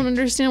film? I don't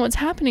understand what's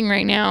happening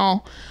right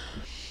now.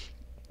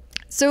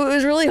 So it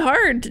was really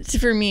hard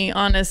for me,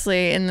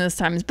 honestly, in those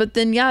times. But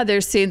then, yeah,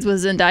 there's scenes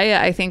with Zendaya,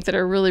 I think, that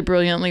are really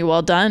brilliantly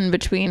well done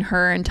between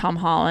her and Tom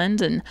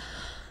Holland. And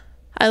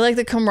I like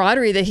the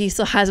camaraderie that he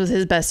still has with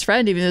his best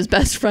friend, even though his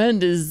best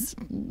friend is,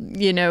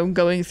 you know,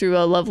 going through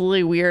a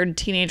lovely, weird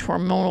teenage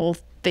hormonal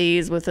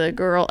phase with a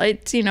girl.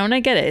 It's, you know, and I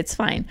get it. It's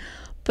fine.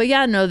 But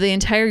yeah, no, the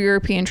entire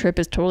European trip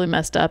is totally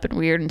messed up and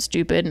weird and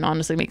stupid and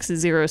honestly makes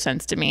zero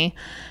sense to me.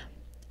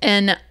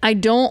 And I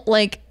don't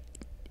like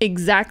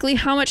exactly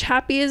how much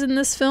Happy is in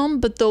this film,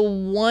 but the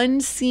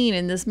one scene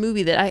in this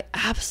movie that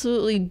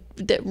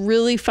that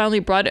really finally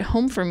brought it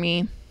home for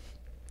me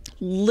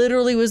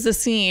literally was the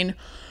scene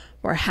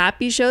where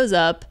Happy shows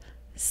up,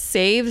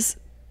 saves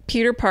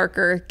Peter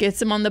Parker,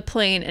 gets him on the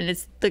plane, and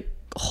it's the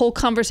whole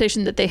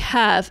conversation that they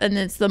have, and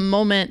it's the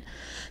moment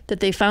that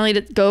they finally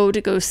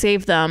go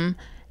save them,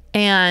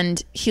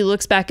 and he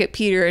looks back at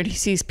Peter and he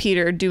sees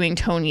Peter doing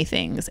Tony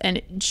things, and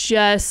it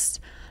just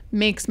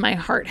makes my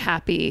heart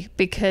happy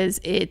because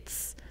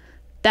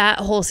that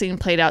whole scene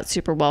played out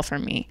super well for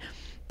me.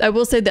 I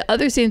will say the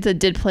other scenes that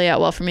did play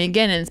out well for me,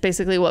 again, and it's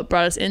basically what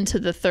brought us into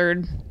the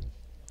third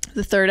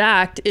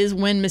act, is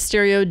when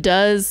Mysterio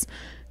does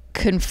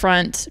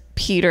confront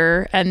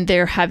Peter and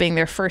they're having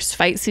their first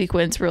fight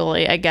sequence,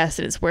 really, I guess.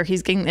 It's where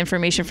he's getting the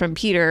information from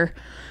Peter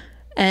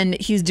and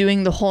he's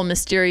doing the whole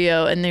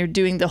Mysterio and they're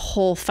doing the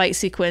whole fight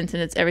sequence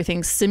and it's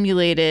everything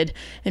simulated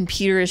and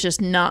Peter is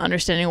just not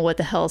understanding what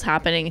the hell is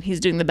happening and he's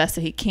doing the best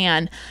that he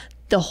can.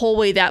 The whole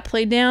way that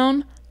played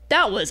down,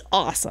 that was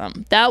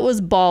awesome. That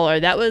was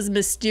baller. That was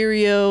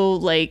Mysterio,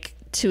 like,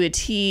 to a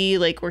T,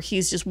 like where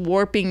he's just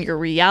warping your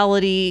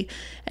reality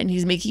and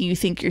he's making you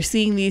think you're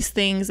seeing these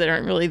things that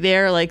aren't really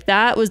there. Like,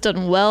 that was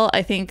done well.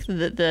 I think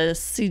that the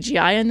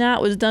CGI in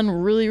that was done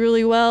really,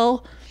 really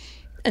well.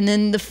 And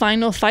then the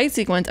final fight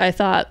sequence, I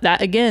thought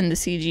that, again, the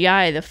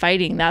CGI, the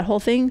fighting, that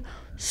whole thing,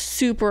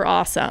 super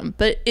awesome.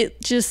 But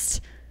it just,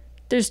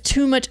 there's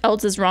too much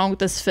else is wrong with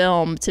this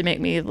film to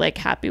make me, like,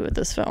 happy with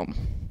this film.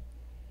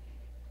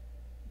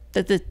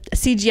 That the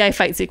CGI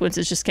fight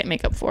sequences just can't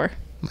make up for.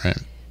 Right.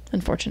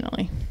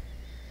 Unfortunately.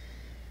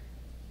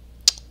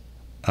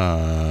 All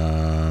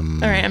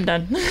right, I'm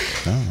done.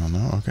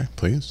 No, okay,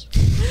 please.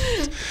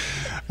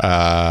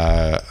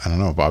 I don't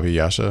know, Bobby,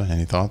 Yasha,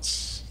 any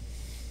thoughts?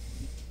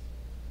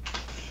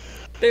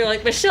 They're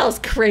like, Michelle's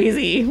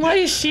crazy. Why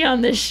is she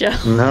on this show?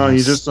 No,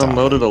 you just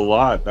unloaded a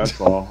lot.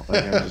 That's all.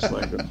 Like, I'm just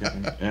like,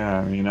 okay. Yeah,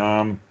 I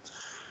mean,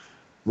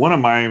 one of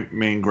my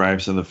main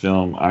gripes of the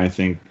film, I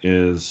think,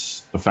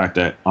 is the fact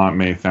that Aunt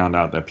May found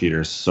out that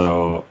Peter's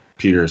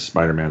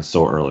Spider-Man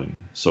so early,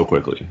 so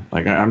quickly.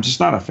 Like, I'm just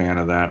not a fan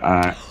of that.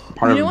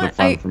 Part of the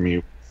fun for me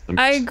was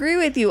I agree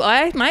with you.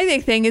 My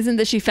big thing isn't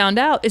that she found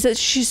out, is that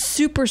she's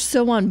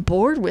so on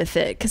board with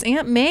it. Because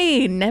Aunt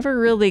May never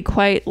really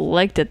quite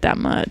liked it that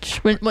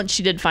much once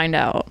she did find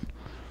out.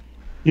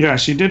 Yeah,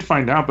 she did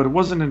find out, but it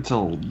wasn't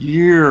until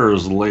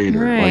years later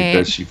like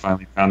that she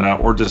finally found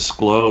out or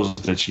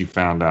disclosed that she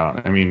found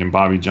out. I mean, and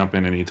Bobby, jump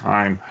in any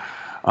time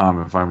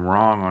if I'm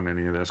wrong on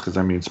any of this, because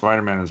I mean,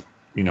 Spider-Man is,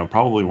 you know,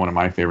 probably one of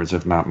my favorites,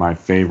 if not my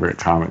favorite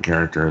comic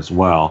character as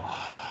well.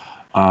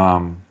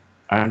 I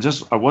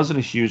wasn't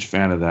a huge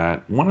fan of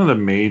that. One of the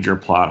major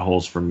plot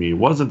holes for me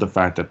wasn't the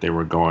fact that they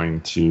were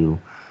going to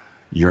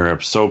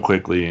Europe so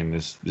quickly in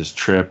this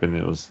trip, and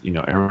it was, you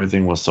know,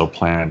 everything was so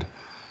planned.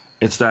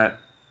 It's that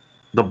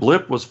the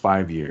blip was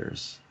 5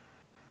 years.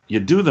 You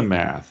do the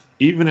math.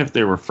 Even if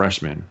they were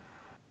freshmen,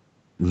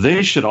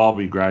 they should all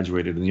be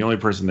graduated, and the only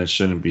person that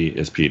shouldn't be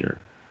is Peter.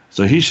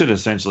 So he should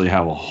essentially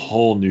have a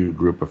whole new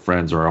group of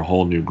friends or a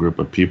whole new group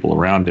of people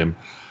around him.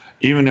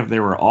 Even if they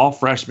were all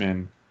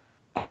freshmen,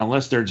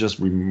 unless they're just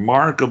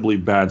remarkably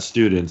bad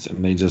students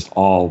and they just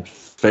all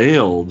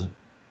failed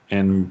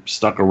and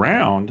stuck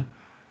around,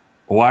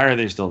 why are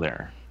they still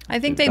there? I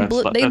think they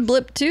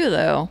blipped too,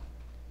 though.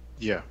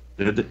 Yeah.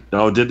 Did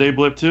they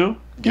blip too?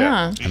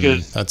 Yeah.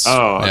 Because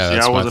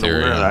I wasn't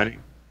aware of that.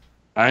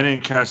 I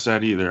didn't catch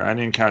that either. I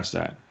didn't catch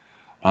that.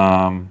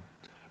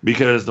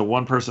 Because the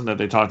one person that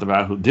they talked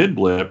about who did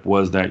blip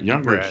was that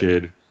younger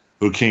kid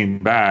who came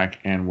back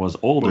and was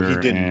older. Well,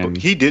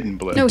 he didn't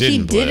blip. No, he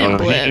didn't blip.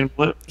 He didn't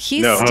blip?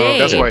 He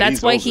stayed.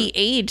 That's why he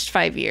aged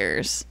 5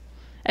 years.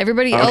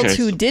 Everybody else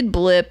who did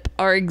blip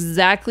are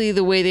exactly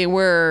the way they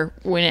were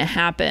when it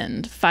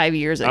happened 5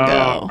 years ago.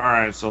 All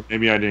right, so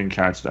maybe I didn't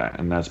catch that,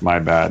 and that's my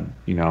bad.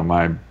 You know,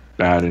 my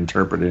bad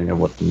interpreting of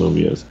what the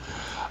movie is.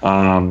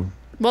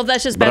 Well,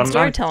 that's just bad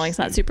storytelling. It's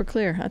not super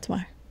clear. That's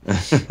why.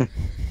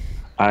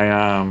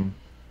 I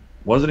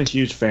wasn't a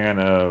huge fan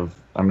of.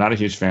 I'm not a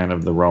huge fan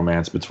of the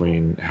romance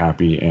between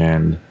Happy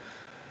and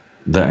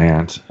the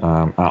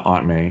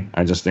Aunt May.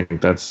 I just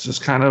think that's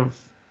just kind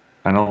of.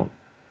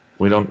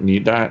 We don't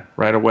need that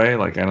right away.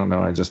 Like, I don't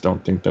know. I just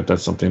don't think that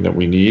that's something that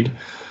we need.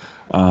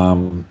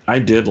 I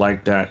did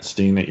like that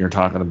scene that you're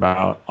talking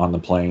about on the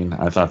plane.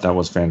 I thought that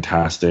was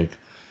fantastic.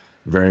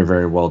 Very,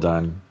 very well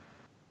done.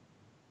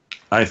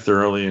 I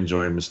thoroughly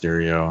enjoyed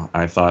Mysterio.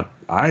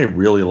 I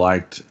really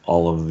liked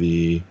all of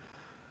the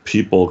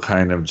people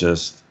kind of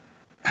just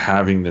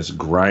having this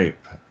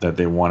gripe that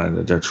they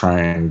wanted to try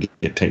and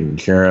get taken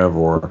care of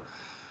or,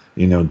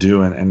 you know,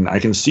 do. And I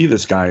can see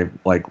this guy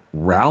like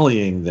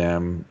rallying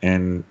them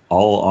and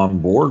all on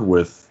board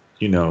with,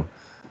 you know,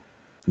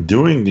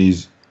 doing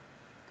these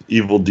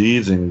evil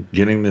deeds and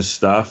getting this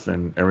stuff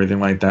and everything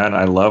like that.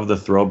 I love the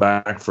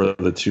throwback for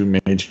the two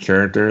major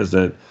characters,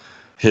 that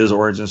his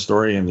origin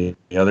story and the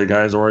other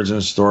guy's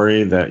origin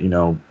story, that, you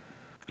know,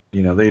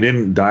 they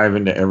didn't dive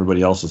into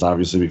everybody else's,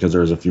 obviously, because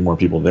there was a few more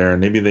people there,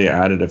 and maybe they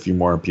added a few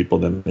more people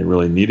than they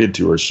really needed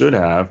to or should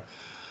have.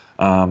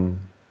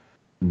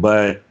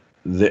 But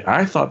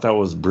I thought that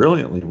was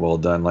brilliantly well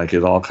done. Like,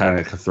 it all kind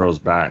of throws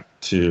back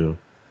to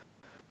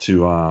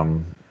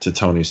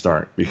Tony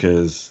Stark,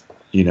 because,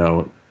 you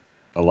know,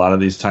 a lot of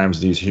these times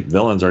these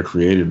villains are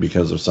created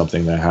because of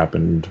something that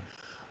happened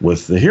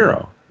with the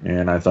hero,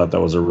 and I thought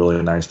that was a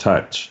really nice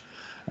touch.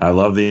 I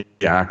love the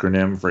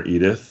acronym for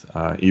Edith,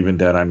 Even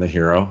Dead, I'm the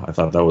Hero. I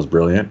thought that was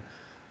brilliant,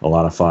 a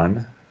lot of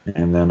fun.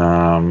 And then,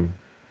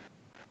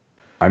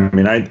 I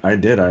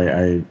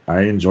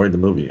enjoyed the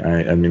movie.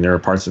 I mean, there are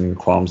parts and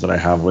qualms that I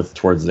have with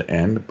towards the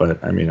end,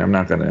 but I mean, I'm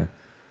not going to,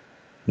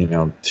 you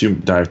know,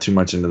 dive too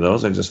much into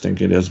those. I just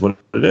think it is what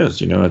it is.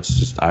 You know, it's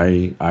just,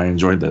 I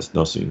enjoyed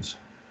those scenes.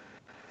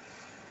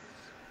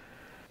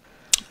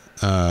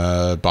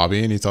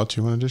 Bobby, any thoughts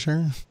you wanted to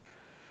share?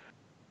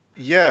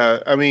 Yeah,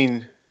 I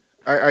mean,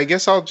 I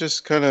guess I'll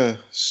just kind of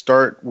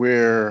start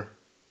where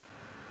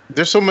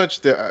there's so much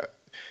that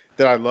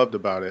I loved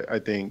about it. I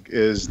think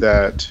is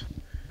that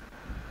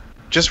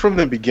just from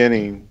the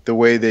beginning, the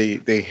way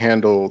they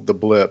handle the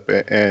blip,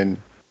 and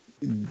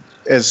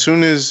as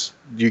soon as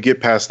you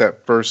get past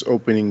that first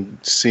opening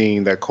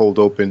scene, that cold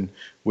open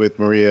with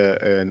Maria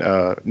and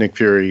Nick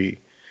Fury,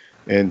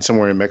 and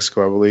somewhere in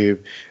Mexico, I believe,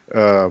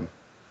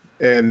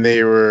 and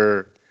they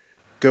were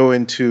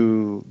going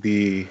to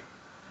the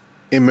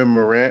in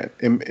memoriam,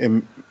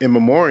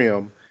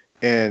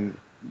 and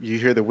you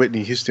hear the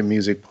Whitney Houston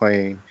music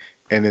playing,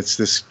 and it's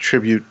this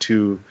tribute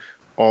to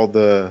all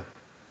the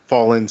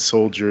fallen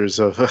soldiers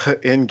of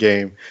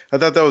Endgame. I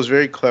thought that was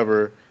very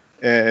clever,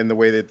 and the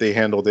way that they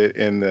handled it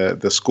in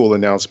the school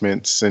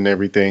announcements and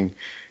everything,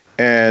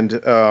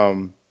 and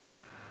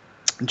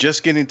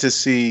just getting to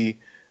see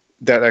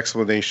that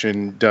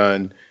explanation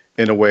done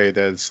in a way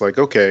that's like,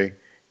 okay,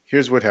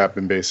 here's what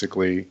happened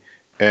basically,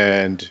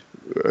 and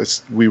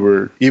we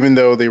were, even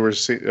though they were,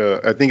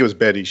 I think it was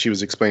Betty, she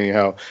was explaining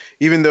how,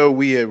 even though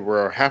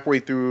were halfway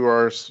through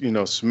our,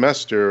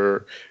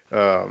 semester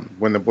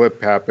when the blip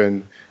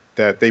happened,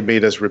 that they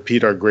made us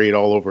repeat our grade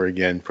all over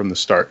again from the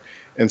start.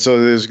 And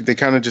so they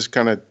kind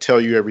of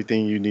tell you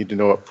everything you need to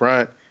know up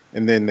front,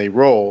 and then they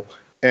roll.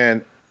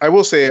 And I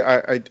will say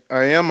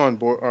I am on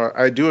board.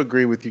 I do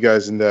agree with you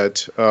guys in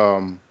that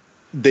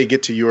they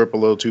get to Europe a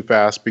little too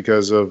fast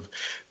because of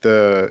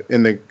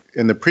in the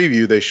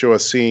preview they show a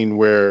scene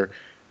where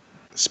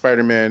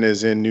Spider-Man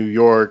is in New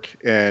York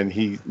and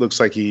he looks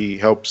like he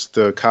helps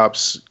the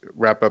cops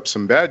wrap up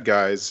some bad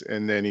guys,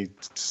 and then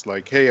he's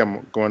like, "Hey,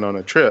 I'm going on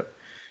a trip,"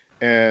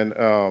 and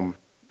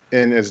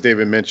as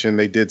David mentioned,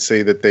 they did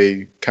say that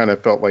they kind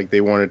of felt like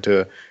they wanted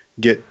to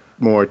get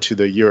more to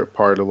the Europe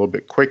part a little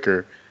bit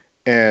quicker,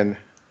 and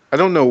I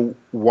don't know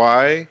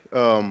why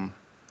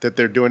that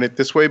they're doing it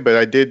this way, but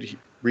I did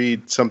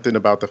read something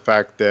about the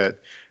fact that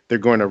they're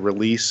going to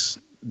release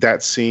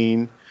that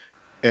scene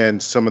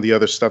and some of the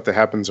other stuff that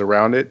happens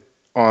around it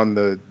on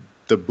the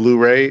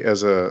Blu-ray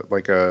as a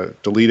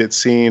deleted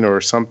scene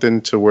or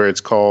something, to where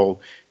it's called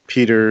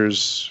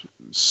Peter's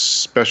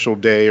Special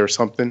Day or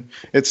something.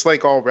 It's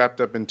like all wrapped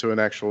up into an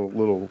actual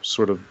little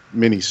sort of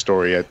mini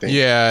story, I think.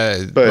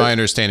 Yeah, but my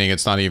understanding,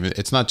 it's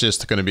not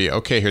just going to be,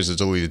 okay, here's a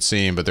deleted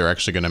scene, but they're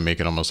actually going to make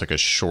it almost like a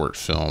short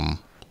film.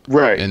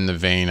 Right. In the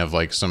vein of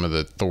like some of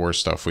the Thor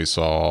stuff we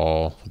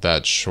saw,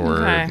 that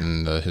short,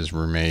 and his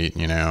roommate,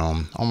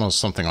 almost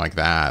something like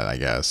that, I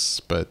guess.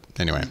 But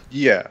anyway.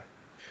 Yeah.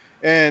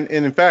 And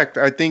in fact,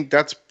 I think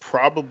that's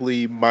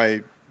probably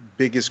my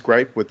biggest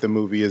gripe with the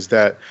movie is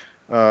that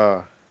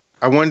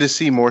I wanted to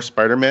see more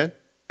Spider-Man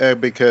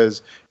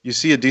because you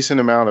see a decent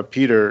amount of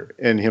Peter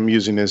and him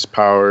using his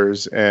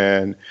powers,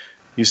 and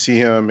you see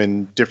him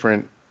in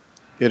different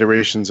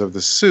iterations of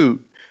the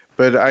suit.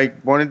 But I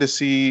wanted to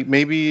see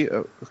maybe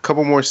a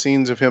couple more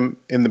scenes of him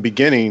in the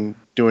beginning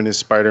doing his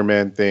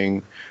Spider-Man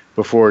thing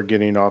before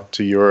getting off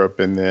to Europe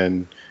and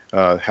then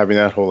having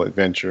that whole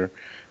adventure.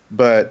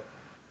 But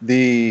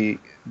the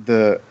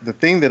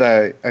thing that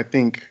I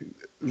think,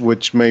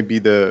 which may be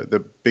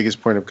the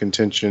biggest point of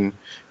contention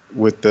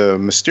with the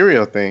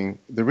Mysterio thing,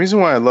 the reason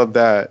why I love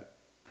that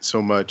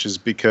so much is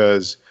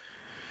because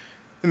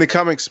in the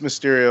comics,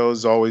 Mysterio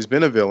has always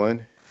been a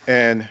villain,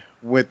 and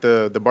with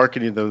the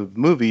marketing of the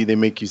movie, they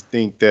make you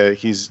think that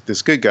he's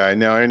this good guy.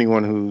 Now,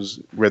 anyone who's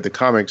read the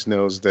comics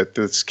knows that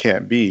this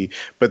can't be,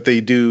 but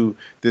they do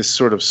this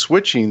sort of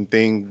switching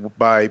thing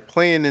by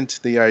playing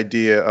into the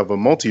idea of a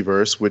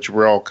multiverse, which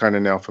we're all kind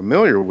of now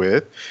familiar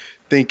with,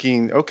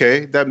 thinking,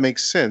 okay, that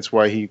makes sense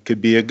why he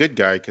could be a good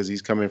guy because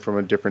he's coming from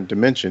a different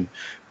dimension.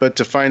 But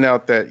to find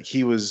out that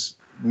he was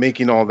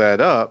making all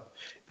that up,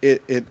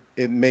 it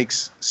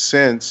makes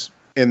sense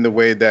in the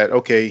way that,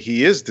 okay,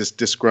 he is this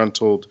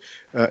disgruntled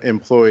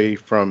employee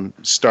from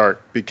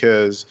Stark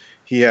because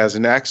he has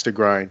an axe to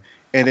grind.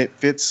 And it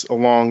fits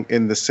along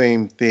in the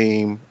same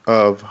theme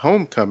of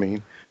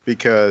Homecoming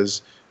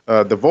because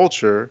the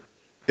Vulture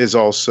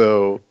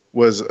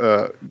was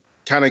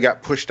kind of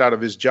got pushed out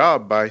of his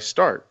job by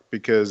Stark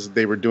because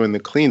they were doing the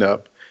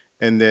cleanup.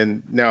 And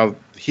then now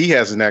he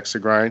has an axe to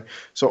grind.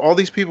 So all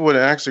these people with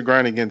an axe to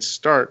grind against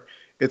Stark,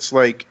 it's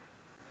like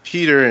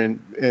Peter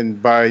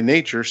and by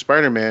nature,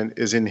 Spider-Man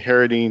is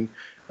inheriting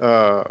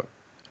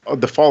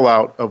the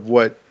fallout of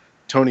what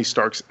Tony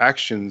Stark's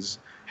actions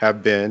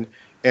have been.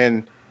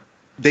 And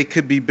they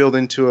could be built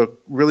into a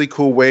really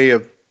cool way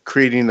of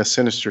creating a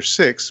Sinister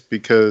Six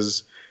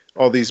because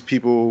all these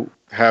people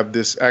have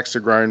this axe to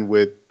grind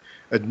with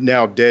a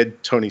now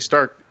dead Tony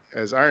Stark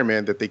as Iron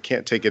Man that they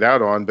can't take it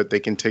out on, but they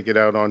can take it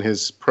out on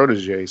his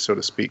protege, so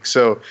to speak.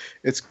 So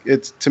it's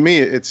to me,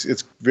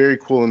 it's very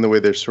cool in the way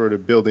they're sort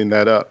of building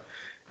that up.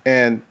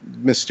 And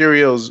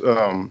Mysterio's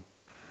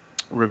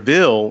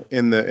reveal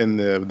in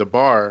the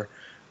bar,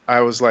 I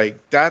was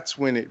like, that's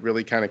when it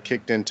really kind of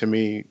kicked into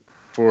me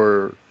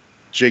for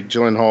Jake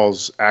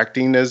Gyllenhaal's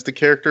acting as the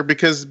character,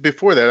 because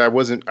before that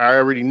I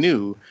already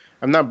knew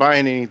I'm not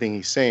buying anything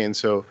he's saying.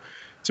 So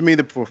to me,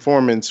 the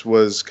performance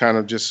was kind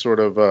of just sort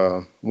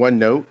of one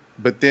note.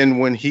 But then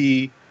when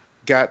he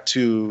got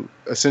to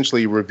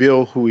essentially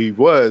reveal who he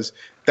was,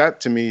 that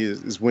to me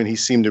is when he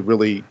seemed to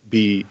really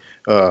be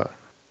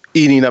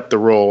eating up the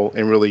role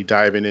and really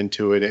diving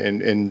into it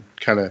and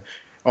kind of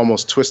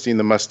almost twisting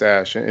the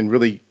mustache and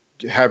really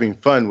having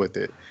fun with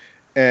it.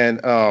 And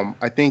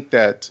I think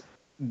that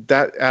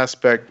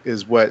aspect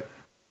is what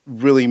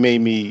really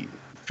made me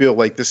feel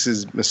like this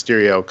is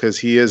Mysterio, because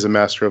he is a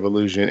master of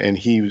illusion and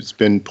he's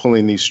been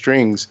pulling these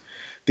strings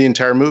the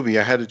entire movie.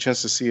 I had a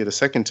chance to see it a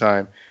second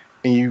time,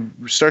 and you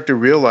start to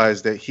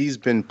realize that he's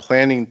been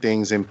planning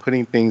things and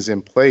putting things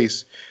in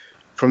place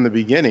from the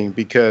beginning,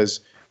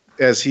 because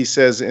as he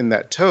says in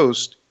that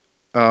toast,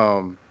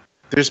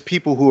 there's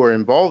people who are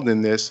involved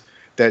in this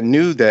that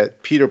knew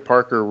that Peter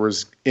Parker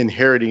was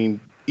inheriting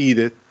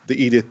the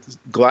Edith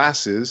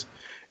glasses,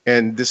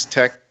 and this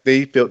tech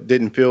they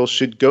didn't feel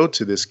should go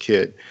to this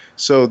kid.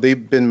 So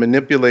they've been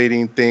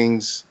manipulating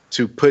things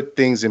to put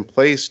things in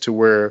place to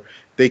where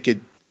they could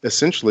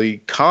essentially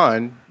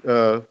con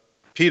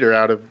Peter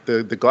out of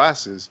the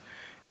glasses.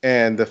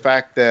 And the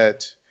fact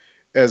that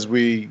as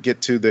we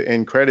get to the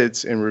end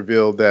credits and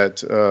reveal that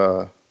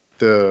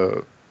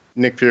the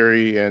Nick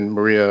Fury and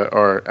Maria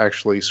are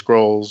actually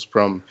Skrulls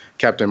from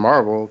Captain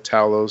Marvel,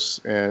 Talos,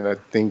 and I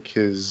think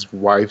his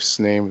wife's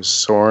name is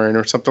Soren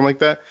or something like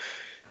that.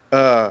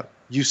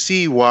 you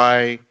see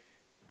why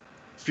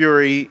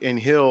Fury and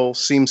Hill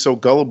seem so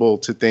gullible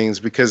to things,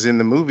 because in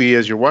the movie,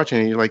 as you're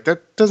watching it, you're like,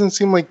 that doesn't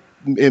seem like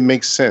it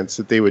makes sense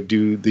that they would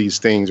do these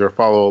things or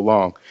follow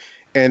along.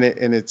 And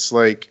it's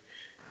like,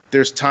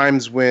 there's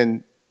times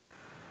when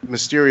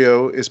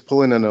Mysterio is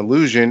pulling an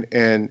illusion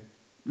and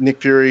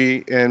Nick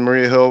Fury and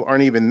Maria Hill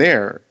aren't even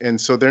there. And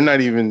so they're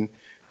not even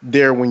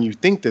there when you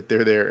think that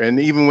they're there. And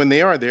even when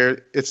they are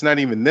there, it's not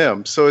even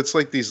them. So it's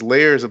like these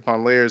layers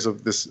upon layers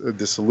of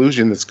this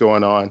illusion that's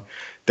going on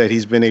that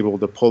he's been able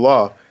to pull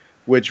off,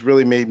 which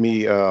really made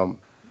me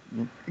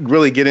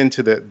really get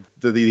into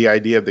the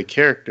idea of the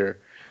character.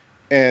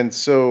 And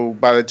so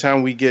by the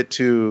time we get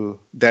to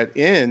that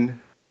end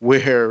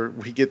where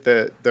we get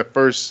the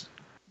first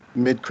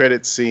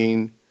mid-credit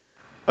scene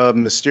of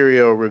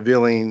Mysterio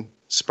revealing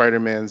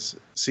Spider-Man's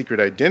secret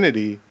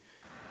identity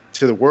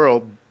to the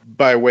world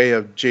by way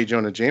of J.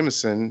 Jonah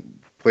Jameson,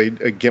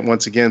 played again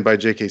once again by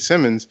J.K.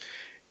 Simmons,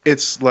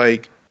 it's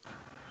like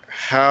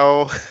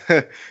how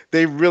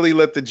they really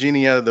let the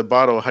genie out of the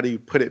bottle. How do you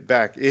put it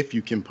back, if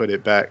you can put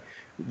it back,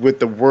 with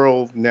the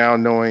world now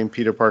knowing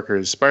Peter Parker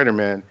is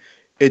Spider-Man?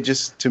 It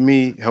just, to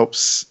me,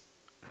 helps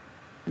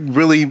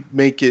really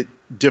make it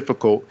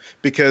difficult,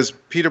 because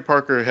Peter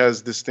Parker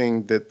has this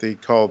thing that they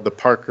call the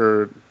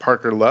Parker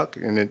luck,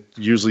 and it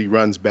usually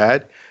runs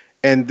bad.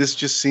 And this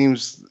just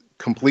seems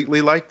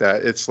completely like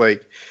that. It's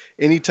like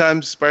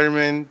anytime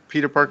Spider-Man,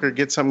 Peter Parker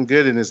gets something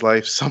good in his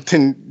life,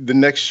 the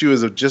next shoe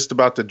is just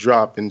about to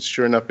drop, and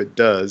sure enough, it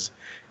does.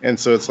 And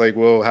so it's like,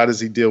 well, how does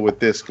he deal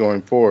with this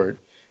going forward?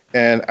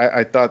 And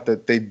I thought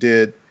that they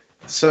did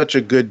such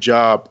a good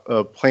job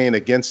of playing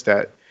against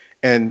that.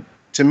 And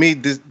to me,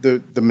 the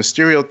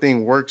Mysterio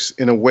thing works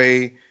in a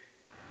way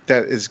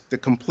that is the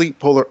complete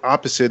polar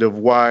opposite of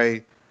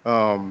why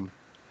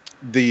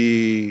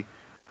the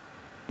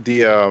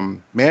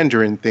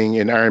Mandarin thing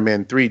in Iron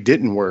Man 3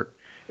 didn't work,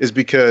 is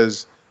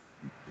because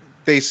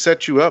they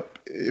set you up.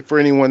 For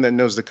anyone that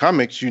knows the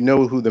comics, you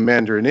know who the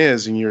Mandarin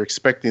is, and you're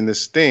expecting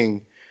this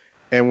thing.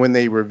 And when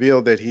they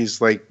reveal that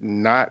he's like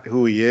not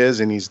who he is,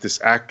 and he's this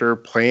actor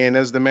playing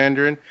as the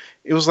Mandarin,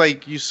 it was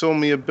like, you sold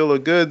me a bill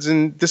of goods,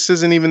 and this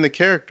isn't even the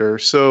character.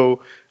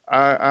 So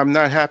I'm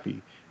not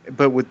happy.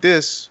 But with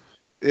this,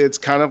 it's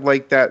kind of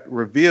like that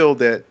reveal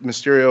that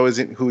Mysterio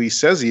isn't who he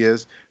says he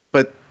is,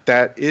 but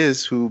that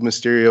is who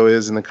Mysterio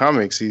is in the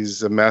comics.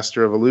 He's a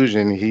master of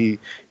illusion. He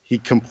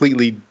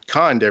completely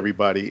conned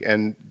everybody,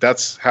 and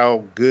that's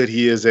how good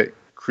he is at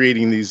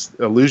creating these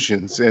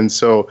illusions. And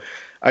so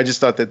I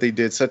just thought that they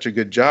did such a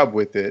good job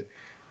with it.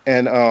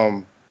 And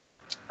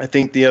I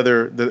think the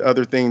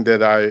other thing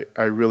that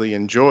I really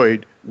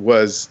enjoyed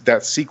was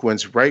that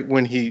sequence right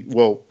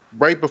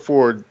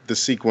before the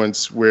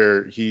sequence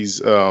where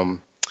he's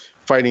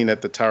fighting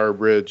at the Tower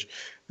Bridge,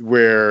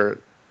 where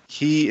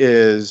he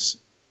is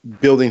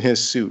building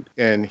his suit,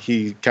 and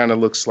he kind of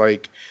looks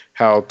like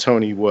how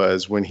Tony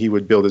was when he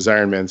would build his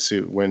Iron Man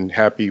suit, when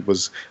Happy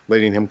was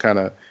letting him kind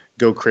of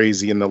go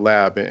crazy in the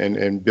lab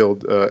and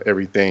build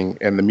everything,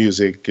 and the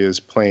music is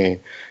playing.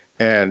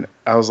 And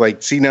I was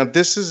like, see, now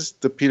this is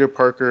the Peter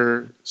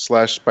Parker /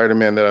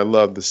 Spider-Man that I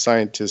love, the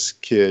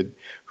scientist kid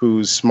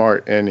who's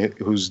smart and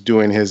who's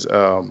doing his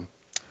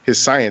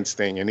science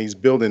thing, and he's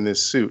building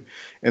this suit.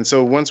 And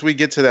so once we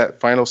get to that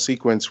final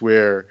sequence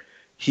where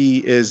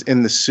he is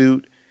in the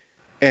suit,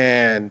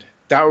 and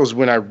that was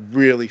when I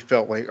really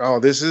felt like, oh,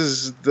 this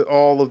is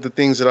all of the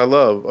things that I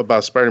love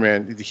about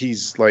Spider-Man.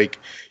 He's like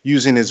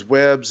using his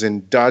webs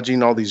and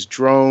dodging all these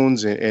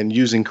drones and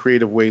using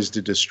creative ways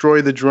to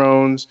destroy the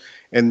drones.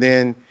 And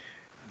then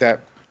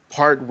that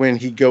part when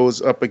he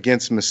goes up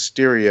against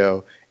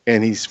Mysterio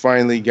and he's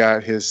finally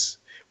got his,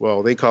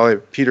 well, they call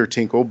it Peter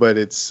Tinkle, but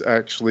it's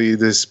actually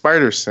the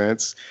spider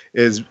sense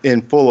is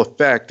in full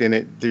effect.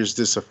 And there's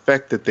this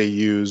effect that they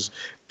use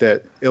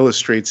that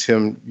illustrates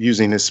him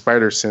using his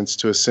spider sense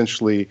to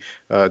essentially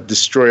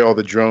destroy all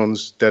the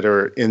drones that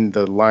are in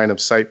the line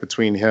of sight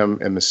between him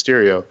and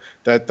Mysterio.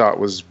 That I thought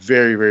was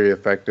very, very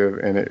effective,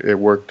 and it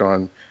worked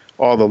on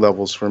all the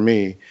levels for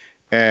me.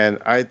 And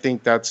I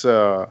think that's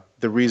the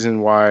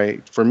reason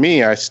why, for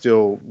me, I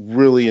still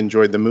really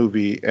enjoyed the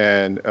movie,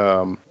 and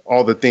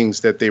all the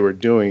things that they were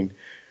doing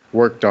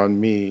worked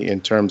on me in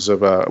terms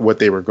of what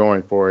they were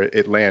going for.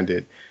 It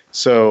landed.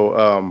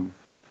 So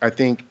I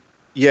think,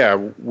 yeah,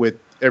 with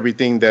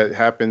everything that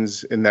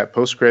happens in that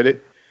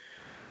post-credit,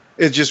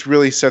 it just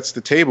really sets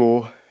the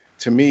table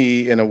to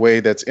me in a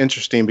way that's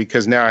interesting,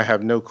 because now I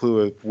have no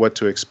clue of what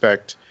to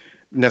expect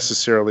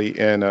necessarily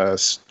in a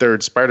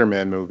third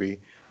Spider-Man movie.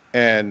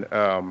 And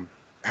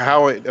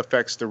how it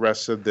affects the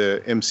rest of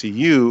the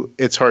MCU,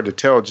 it's hard to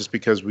tell, just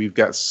because we've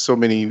got so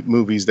many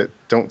movies that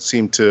don't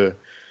seem to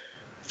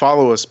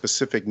follow a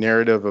specific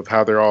narrative of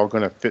how they're all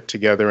going to fit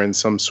together in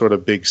some sort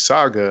of big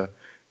saga.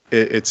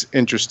 It's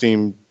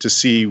interesting to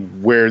see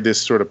where this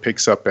sort of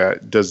picks up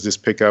at. Does this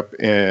pick up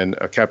in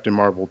a Captain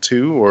Marvel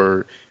 2,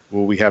 or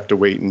will we have to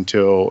wait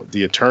until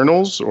the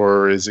Eternals,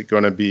 or is it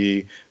going to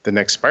be the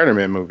next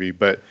Spider-Man movie?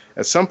 But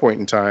at some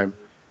point in time,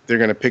 they're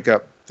going to pick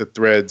up the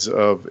threads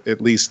of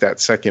at least that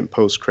second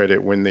post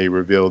credit when they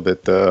reveal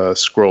that the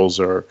Skrulls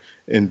are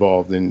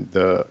involved in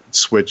the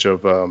switch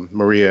of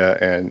Maria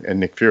and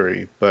Nick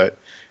Fury. But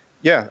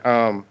yeah,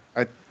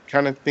 I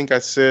kind of think I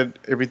said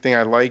everything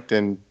I liked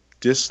and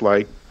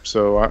disliked,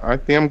 so I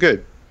think I'm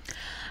good.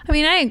 I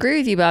mean, I agree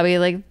with you, Bobby.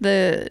 Like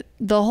the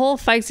whole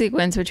fight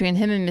sequence between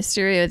him and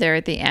Mysterio there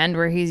at the end,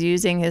 where he's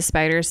using his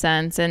spider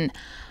sense, and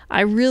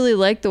I really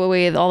like the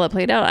way all that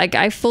played out.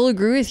 I full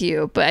agree with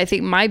you, but I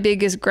think my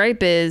biggest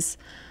gripe is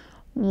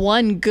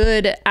one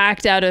good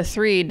act out of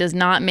 3 does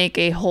not make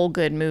a whole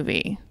good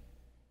movie.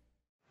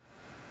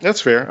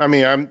 That's fair. I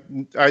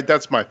mean,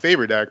 that's my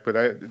favorite act,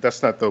 but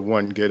that's not the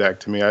one good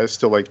act to me. I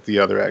still like the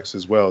other acts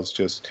as well. It's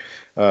just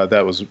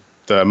that was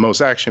the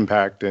most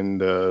action-packed and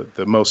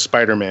the most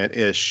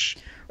Spider-Man-ish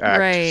act.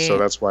 Right. So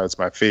that's why it's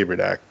my favorite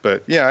act.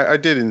 But yeah, I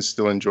did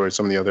still enjoy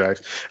some of the other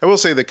acts. I will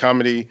say the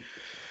comedy,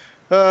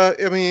 I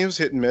mean, it was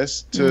hit and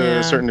miss to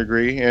a certain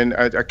degree, and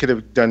I could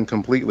have done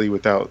completely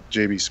without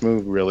JB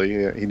Smoove, really.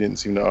 He didn't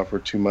seem to offer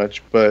too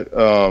much. But,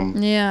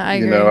 I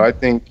agree. I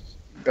think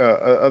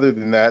other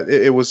than that,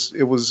 it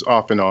was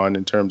off and on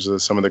in terms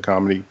of some of the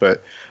comedy.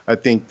 But I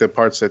think the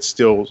parts that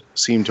still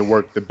seem to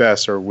work the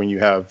best are when you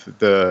have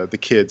the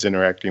kids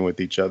interacting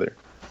with each other.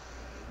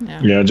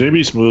 Yeah,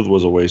 JB Smoove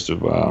was a waste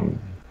of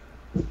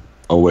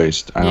a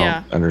waste. I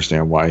don't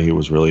understand why he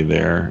was really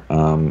there.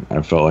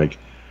 I felt like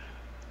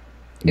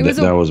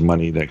that was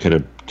money that could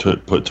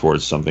have put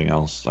towards something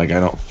else. Like, I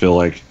don't feel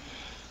like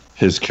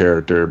his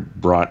character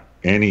brought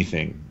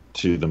anything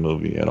to the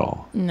movie at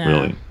all. No.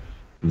 Really.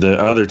 The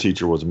other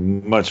teacher was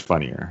much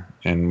funnier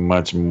and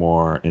much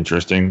more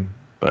interesting,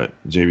 but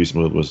JB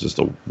Smoove was just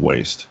a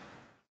waste.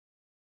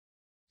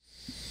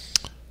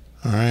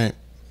 All right.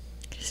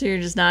 So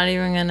you're just not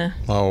even gonna...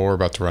 Well, we're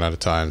about to run out of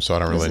time, so I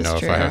don't really know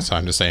if I have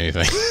time to say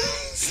anything.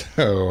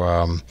 So,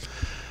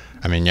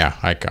 I mean, yeah,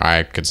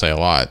 I could say a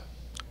lot.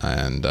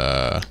 And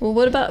well,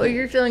 what about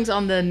your feelings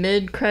on the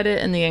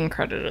mid-credit and the end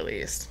credit, at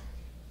least?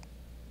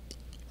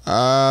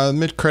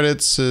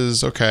 Mid-credits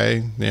is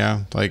okay.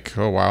 Yeah, like,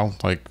 oh wow,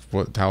 like,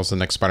 how's the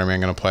next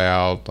Spider-Man gonna play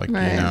out? Like,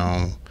 right.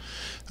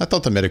 I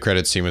thought the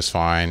mid-credit scene was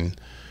fine.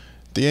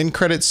 The end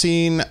credit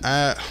scene,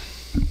 I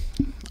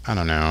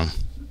don't know.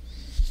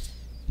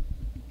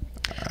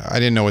 I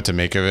didn't know what to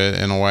make of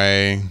it in a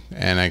way,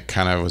 and I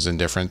kind of was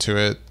indifferent to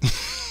it.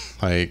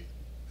 Like,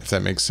 if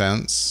that makes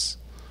sense.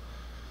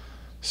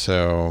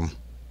 So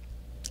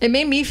it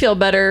made me feel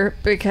better,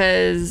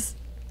 because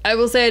I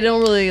will say I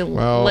don't really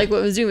like what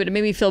it was doing, but it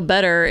made me feel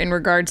better in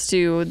regards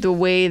to the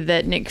way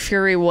that Nick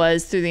Fury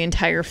was through the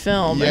entire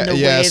film. Yeah, and the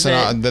yes, way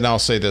that... and then I'll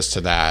say this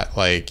to that.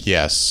 Like,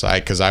 yes,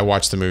 because I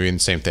watched the movie and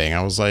the same thing.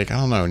 I was like, I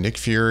don't know, Nick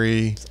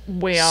Fury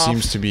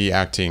seems to be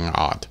acting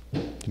odd.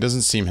 He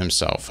doesn't seem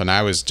himself, and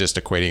I was just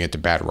equating it to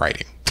bad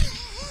writing.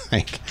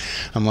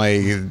 I'm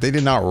like, they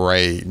did not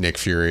write Nick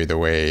Fury the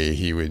way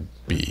he would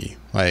be.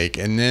 Like,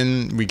 and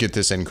then we get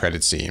this end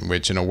credit scene,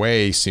 which in a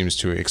way seems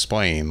to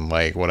explain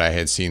like what I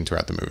had seen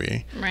throughout the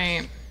movie.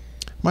 Right.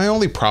 My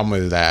only problem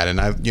with that, and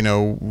with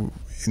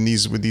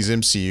these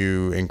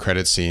MCU end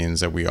credit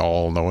scenes that we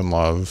all know and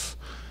love,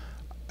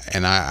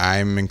 and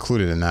I'm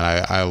included in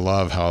that. I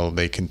love how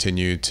they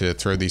continue to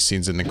throw these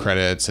scenes in the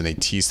credits and they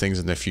tease things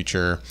in the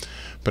future.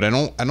 But I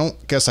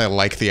don't guess I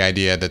like the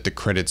idea that the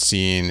credit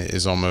scene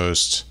is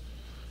almost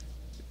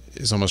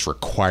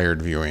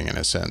required viewing in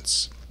a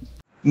sense.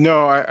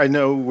 No, I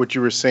know what you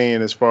were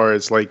saying as far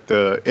as like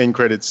the end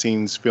credit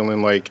scenes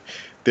feeling like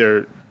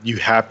you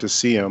have to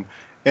see them.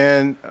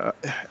 And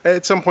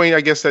at some point,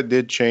 I guess that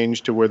did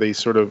change to where they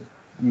sort of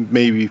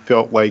maybe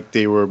felt like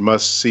they were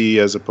must see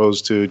as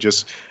opposed to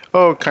just,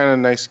 kind of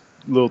nice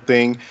little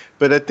thing.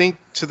 But I think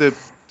to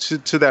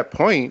that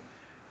point,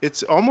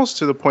 it's almost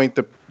to the point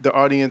that the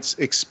audience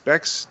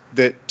expects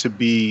that to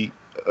be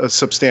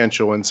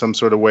substantial in some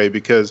sort of way,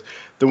 because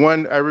the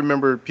one I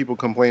remember people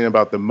complaining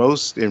about the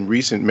most in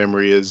recent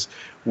memory is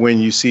when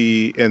you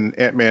see in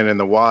Ant-Man and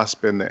the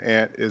Wasp and the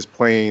ant is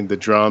playing the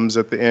drums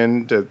at the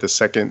end of the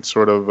second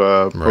sort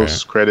of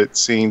post-credit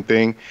scene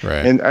thing.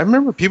 Right. And I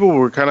remember people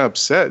were kind of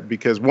upset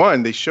because,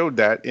 one, they showed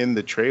that in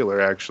the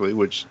trailer, actually,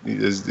 which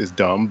is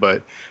dumb,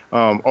 but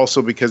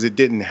also because it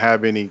didn't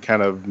have any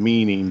kind of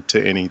meaning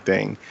to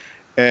anything.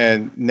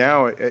 And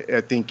now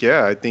I think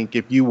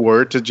if you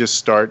were to just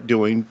start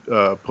doing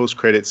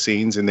post-credit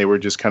scenes and they were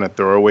just kind of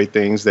throwaway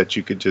things that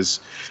you could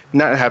just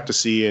not have to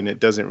see and it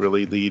doesn't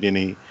really lead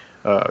any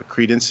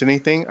credence to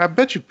anything, I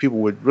bet you people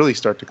would really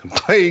start to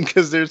complain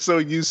because they're so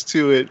used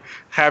to it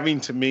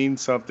having to mean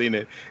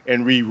something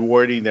and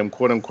rewarding them,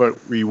 quote unquote,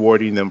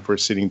 rewarding them for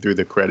sitting through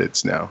the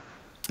credits now.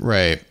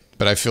 Right.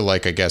 But I feel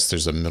like, I guess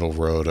there's a middle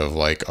road of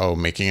like,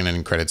 making an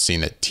end credit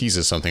scene that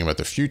teases something about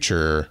the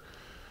future,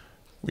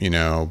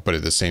 but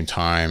at the same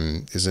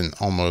time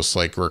isn't almost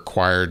like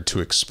required to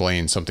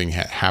explain something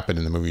happened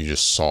in the movie you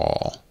just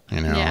saw,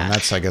 and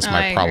that's, I guess,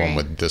 my problem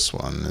with this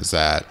one is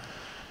that,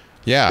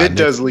 it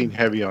does lean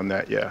heavy on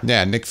that.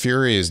 Yeah. Nick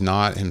Fury is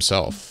not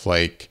himself,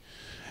 like,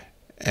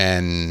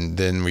 and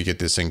then we get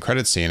this end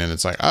credit scene and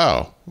it's like,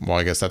 oh, well,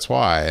 I guess that's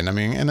why. And I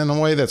mean, and in a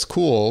way that's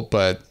cool,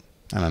 but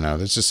I don't know.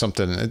 There's just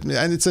something,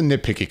 and it's a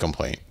nitpicky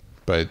complaint,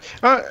 but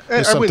I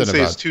wouldn't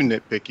say it's too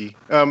nitpicky,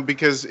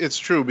 because it's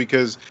true.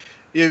 Because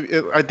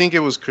I think it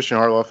was Christian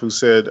Harloff who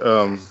said,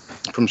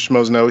 from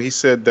Schmoes Know, he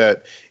said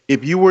that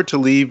if you were to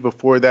leave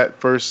before that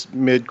first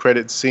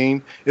mid-credit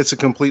scene, it's a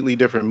completely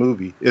different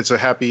movie. It's a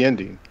happy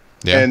ending.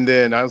 Yeah. And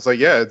then I was like,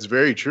 yeah, it's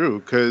very true,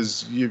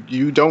 because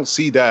you don't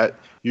see that.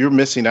 You're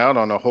missing out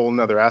on a whole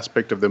nother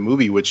aspect of the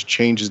movie, which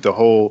changes the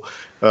whole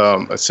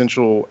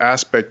essential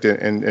aspect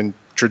and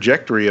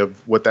trajectory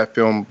of what that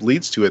film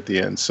leads to at the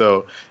end.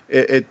 So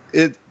it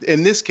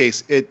in this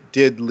case, it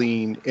did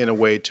lean in a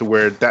way to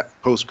where that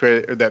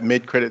post-credit or that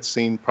mid-credit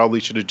scene probably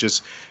should have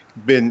just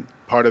been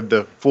part of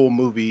the full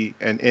movie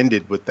and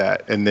ended with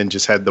that, and then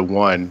just had the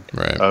one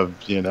of,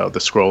 the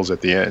scrolls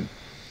at the end.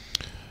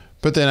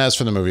 But then as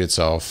for the movie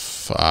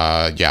itself,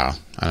 yeah,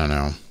 I don't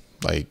know.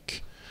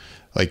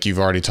 Like you've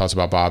already talked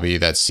about, Bobby,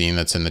 that scene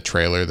that's in the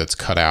trailer that's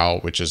cut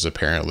out, which is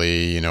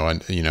apparently,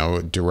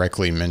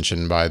 directly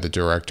mentioned by the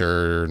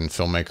director and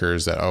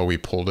filmmakers that, we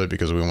pulled it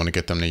because we want to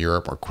get them to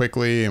Europe more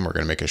quickly and we're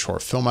going to make a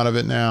short film out of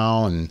it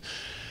now.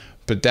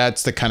 But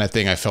that's the kind of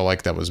thing I felt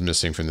like that was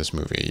missing from this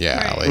movie.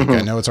 Yeah. Right.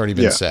 I know it's already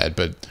been said,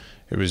 but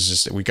it was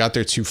just, we got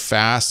there too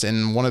fast.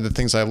 And one of the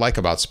things I like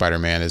about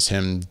Spider-Man is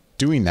him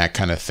doing that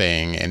kind of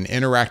thing and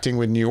interacting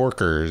with New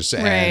Yorkers,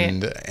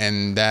 and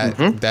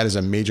that is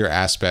a major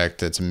aspect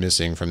that's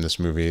missing from this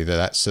movie.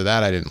 That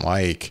I didn't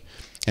like.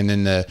 And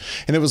then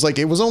it was like,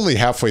 it was only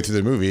halfway through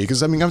the movie,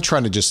 because I'm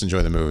trying to just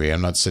enjoy the movie.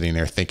 I'm not sitting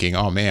there thinking,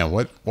 oh man,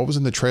 what was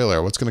in the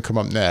trailer? What's going to come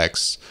up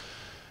next?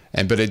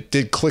 But it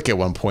did click at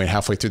one point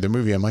halfway through the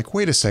movie. I'm like,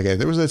 wait a second,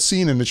 there was that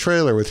scene in the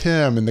trailer with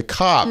him and the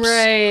cops.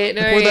 Right.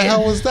 Where the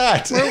hell was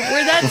that?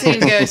 Where'd that scene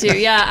go to?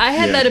 Yeah, I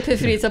had that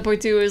epiphany at some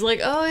point too. It was like,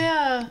 oh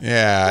yeah.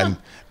 Yeah. Huh.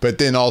 But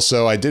then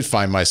also I did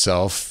find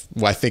myself,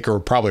 I think it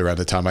was probably around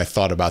the time I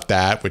thought about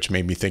that, which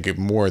made me think of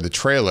more of the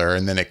trailer.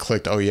 And then it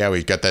clicked, oh yeah,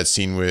 we've got that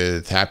scene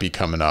with Happy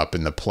coming up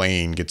and the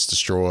plane gets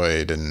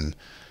destroyed. And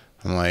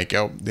I'm like,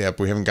 oh, yeah,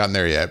 we haven't gotten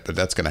there yet, but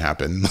that's going to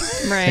happen.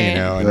 Right.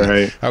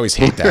 I always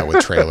hate that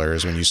with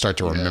trailers, when you start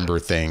to remember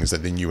things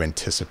that then you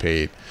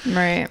anticipate.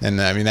 Right. And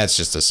that's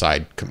just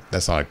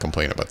that's not a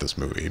complaint about this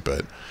movie,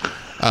 but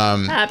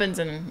it happens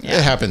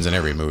in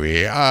every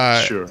movie.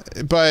 Sure.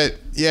 But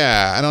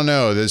yeah, I don't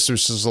know. There's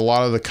just a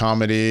lot of the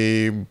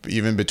comedy,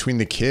 even between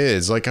the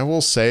kids. Like, I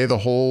will say the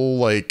whole,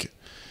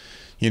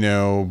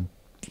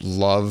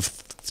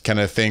 love kind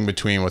of thing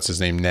between, what's his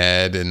name,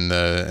 Ned and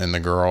the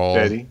girl.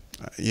 Betty.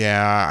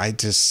 Yeah,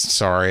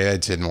 sorry,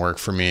 that didn't work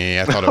for me.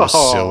 I thought it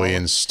was silly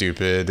and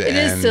stupid. It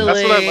is silly.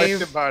 That's what I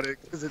liked about it,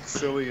 because it's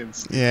silly and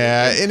stupid.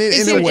 Yeah, in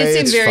a way,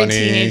 it seemed very funny,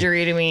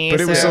 teenagery to me. But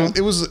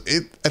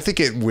I think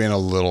it went a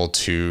little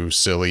too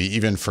silly,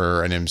 even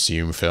for an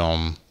MCU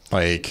film.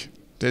 Like,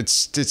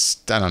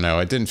 it's I don't know.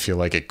 It didn't feel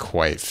like it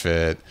quite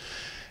fit.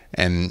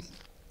 And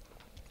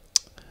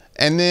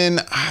then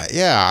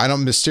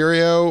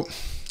Mysterio.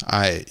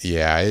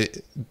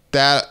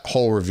 That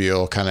whole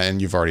reveal kind of,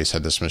 and you've already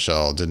said this,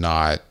 Michelle,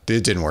 it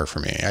didn't work for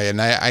me.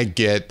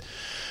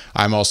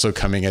 I'm also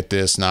coming at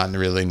this not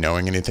really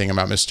knowing anything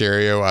about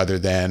Mysterio, other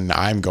than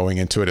I'm going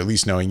into it at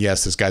least knowing,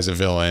 yes, this guy's a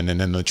villain, and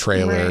in the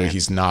trailer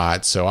he's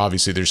not. So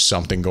obviously there's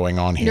something going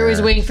on here. You're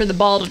always waiting for the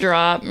ball to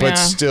drop. But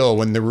still,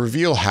 when the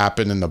reveal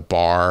happened in the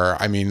bar,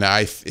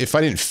 if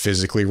I didn't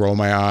physically roll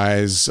my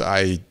eyes,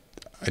 I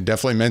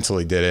definitely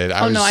mentally did it.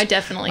 I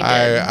definitely did.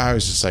 I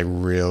was just like,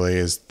 really?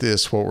 Is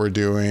this what we're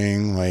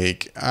doing?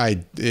 Like,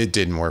 it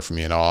didn't work for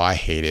me at all. I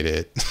hated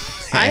it.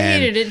 I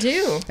hated it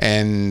too.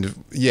 And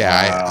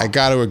yeah, wow. I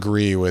got to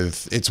agree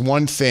with, it's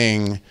one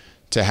thing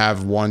to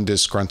have one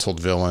disgruntled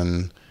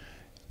villain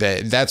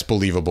that's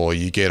believable.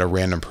 You get a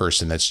random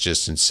person that's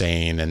just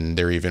insane and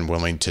they're even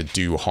willing to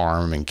do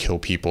harm and kill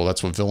people.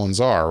 That's what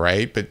villains are,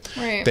 right? But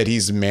that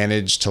he's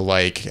managed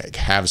to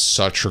have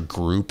such a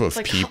group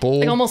of people,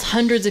 like almost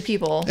hundreds of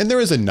people. And there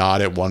is a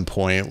nod at one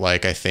point,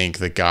 like I think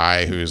the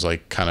guy who's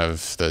kind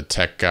of the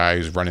tech guy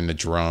who's running the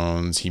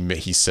drones,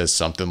 he says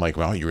something like,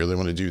 well, you really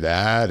want to do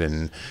that?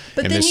 And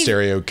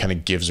Mysterio kind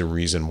of gives a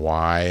reason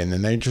why, and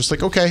then they're just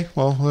like, okay,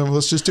 well,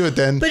 let's just do it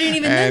then. But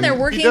even then they're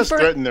working he does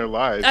threaten their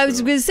lives. I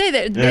was going to say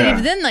that. Yeah.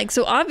 But then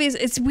so obvious,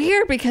 it's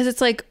weird because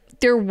it's like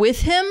they're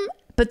with him,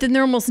 but then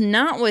they're almost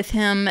not with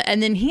him,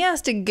 and then he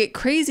has to get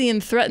crazy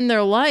and threaten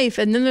their life,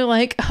 and then they're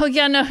like, oh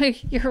yeah, no,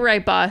 you're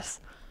right, boss.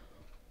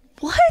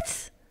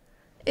 What?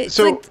 It's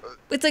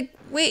like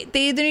wait,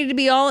 they either need to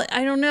be all,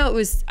 I don't know.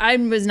 I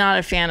was not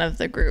a fan of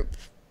the group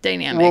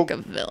dynamic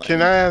of villains.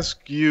 Can I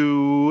ask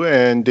you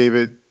and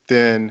David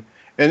then,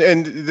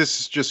 and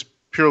this is just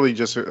purely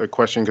just a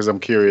question because I'm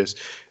curious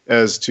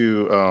as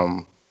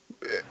to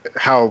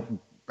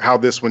how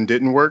this one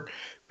didn't work,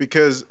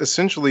 because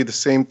essentially the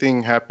same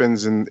thing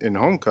happens in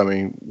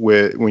Homecoming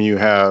when you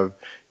have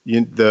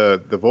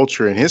the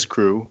Vulture and his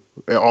crew.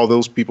 All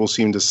those people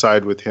seem to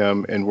side with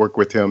him and work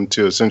with him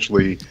to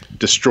essentially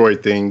destroy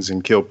things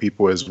and kill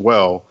people as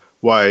well.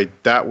 Why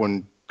that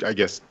one, I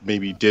guess,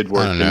 maybe did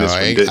work. I don't know.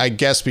 I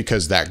guess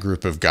because that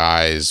group of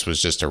guys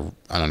was just a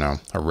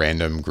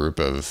random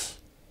group of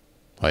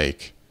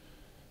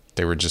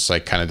They were just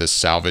like kind of this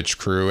salvage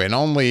crew, and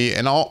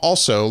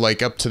also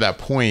like up to that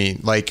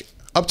point, like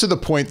up to the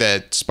point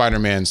that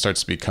Spider-Man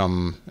starts to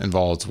become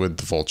involved with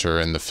the Vulture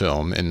in the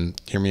film. And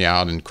hear me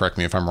out and correct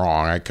me if I'm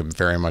wrong. I could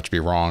very much be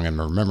wrong and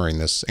remembering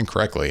this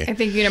incorrectly. I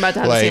think you're about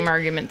to have the same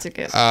argument to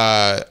get.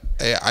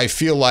 I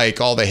feel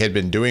like all they had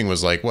been doing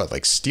was like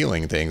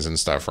stealing things and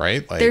stuff,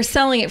 right? Like they're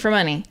selling it for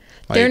money.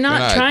 Like, they're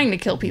not trying to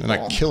kill people. They're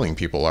not killing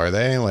people, are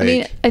they? Like, I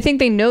mean, I think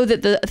they know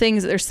that the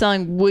things that they're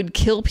selling would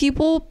kill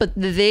people, but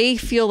they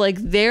feel like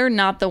they're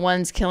not the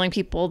ones killing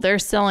people. They're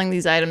selling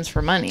these items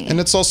for money. And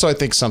it's also, I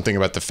think, something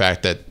about the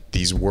fact that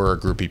these were a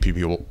group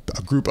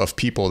of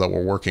people that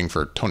were working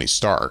for Tony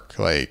Stark.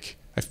 Like,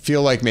 I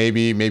feel like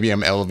maybe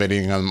I'm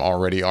elevating them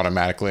already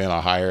automatically on a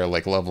higher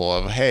like level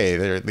of, hey,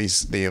 they at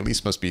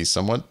least must be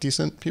somewhat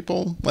decent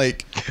people.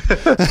 Like,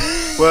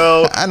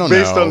 well, I don't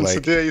based know, on like,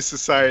 today's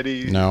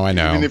society. No, I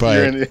know, even if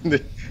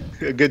but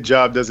you're a good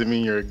job doesn't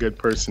mean you're a good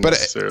person. But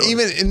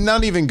necessarily.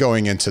 not even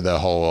going into the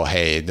whole,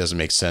 hey, it doesn't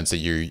make sense that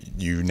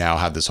you now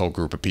have this whole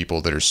group of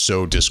people that are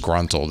so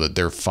disgruntled that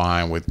they're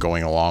fine with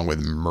going along with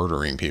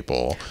murdering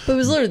people. But it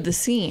was literally the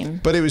scene.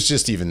 But it was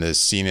just even the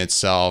scene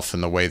itself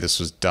and the way this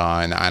was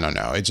done. I don't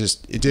know. It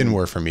didn't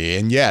work for me.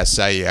 And yes,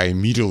 I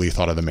immediately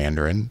thought of the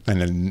Mandarin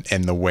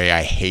and the way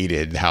I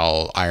hated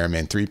how Iron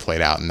Man 3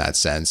 played out in that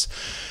sense.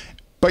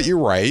 But you're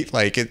right.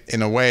 Like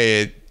in a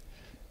way,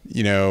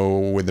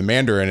 with the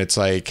Mandarin, it's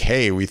like,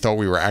 hey, we thought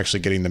we were actually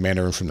getting the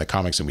Mandarin from the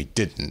comics and we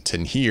didn't.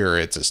 And here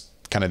it's just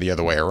kind of the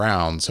other way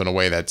around. So in a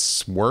way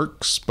that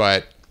works,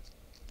 but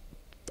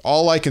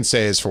all I can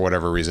say is for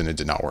whatever reason, it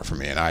did not work for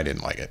me and I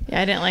didn't like it.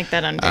 Yeah, I didn't like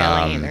that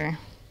unveiling either.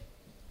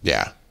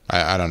 Yeah,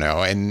 I don't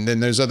know. And then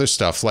there's other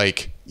stuff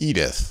like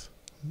Edith.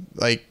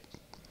 Like,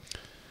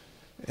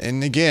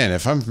 and again,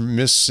 if I'm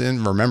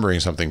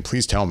remembering something,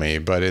 please tell me.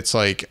 But it's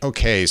like,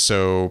 okay,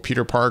 so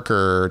Peter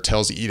Parker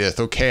tells Edith,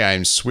 okay,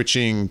 I'm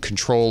switching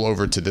control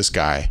over to this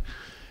guy.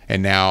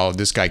 And now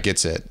this guy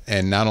gets it.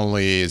 And not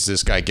only is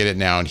this guy get it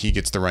now and he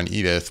gets to run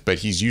Edith, but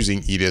he's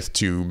using Edith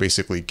to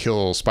basically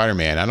kill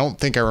Spider-Man. I don't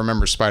think I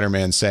remember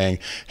Spider-Man saying,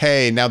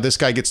 hey, now this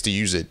guy gets to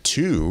use it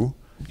too.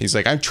 He's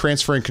like, I'm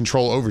transferring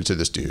control over to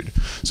this dude.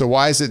 So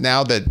why is it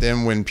now that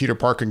then when Peter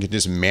Parker can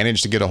just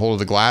manage to get a hold of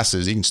the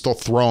glasses, he can still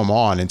throw them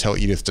on and tell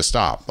Edith to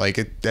stop?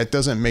 Like, that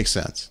doesn't make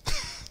sense.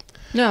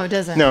 No, it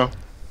doesn't. No,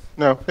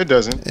 it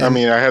doesn't. And I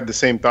mean, I had the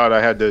same thought.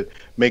 I had to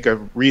make a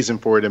reason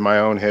for it in my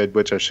own head,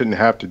 which I shouldn't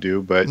have to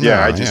do. But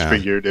I just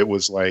figured it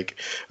was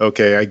like,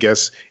 okay, I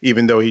guess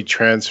even though he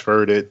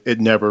transferred it, it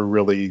never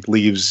really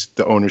leaves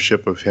the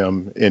ownership of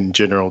him in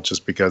general,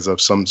 just because of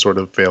some sort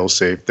of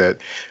fail-safe that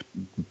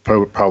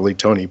probably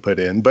Tony put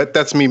in. But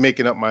that's me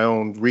making up my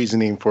own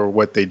reasoning for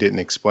what they didn't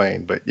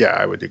explain. But yeah,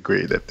 I would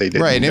agree that they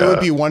didn't. Right, and it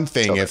would be one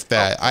thing if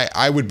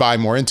I would buy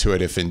more into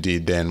it if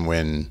indeed then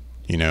when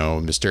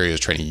Mysterio is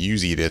trying to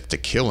use Edith to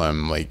kill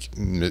him, like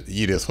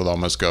Edith would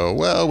almost go,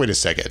 well, wait a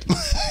second.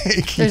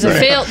 There's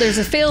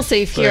a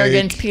fail-safe here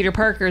against Peter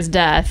Parker's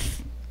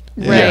death.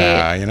 Right.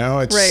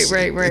 Yeah, it's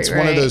right. It's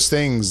one of those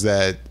things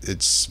that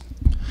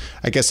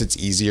I guess it's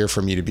easier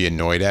for me to be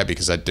annoyed at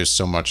because there's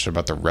so much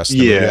about the rest of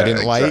the movie I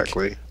didn't like.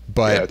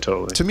 But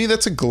totally. To me,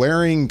 that's a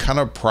glaring kind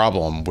of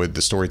problem with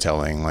the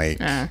storytelling. Like,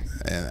 I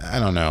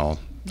don't know.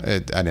 I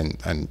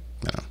didn't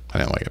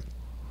like it.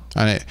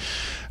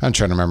 I'm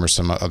trying to remember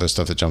some other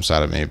stuff that jumps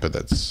out at me, but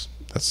that's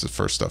the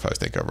first stuff I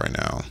think of right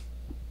now.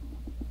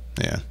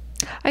 Yeah.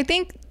 I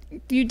think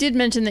you did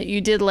mention that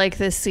you did like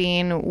this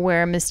scene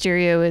where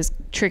Mysterio is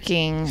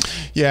tricking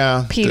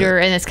Peter,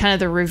 and it's kind of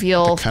the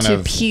reveal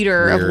to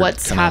Peter of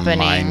what's happening.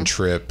 Mind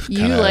trip.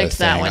 You liked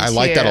that one too. I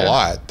liked that a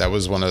lot. That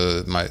was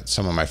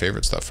some of my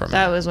favorite stuff from it.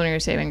 That was one of your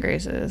saving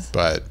graces.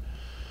 But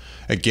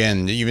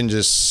again, even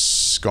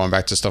just going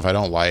back to stuff I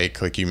don't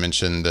like you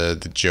mentioned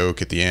the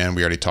joke at the end.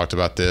 We already talked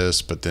about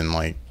this, but then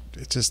like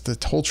it's just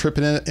the whole trip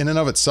in and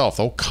of itself,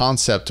 the whole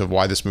concept of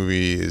why this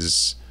movie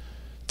is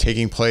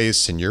taking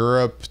place in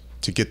Europe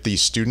to get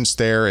these students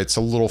there, it's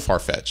a little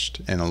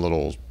far-fetched and a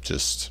little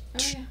just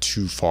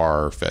too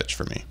far-fetched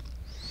for me.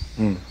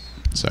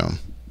 So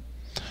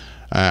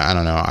I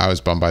don't know. I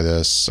was bummed by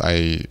this.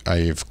 I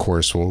of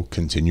course will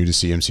continue to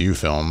see MCU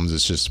films.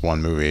 It's just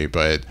one movie,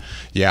 but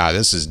yeah,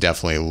 this is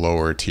definitely a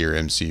lower tier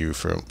MCU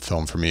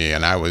film for me.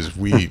 And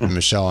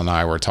Michelle and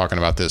I were talking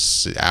about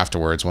this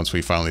afterwards once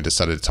we finally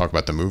decided to talk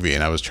about the movie.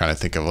 And I was trying to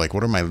think of like,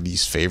 what are my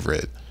least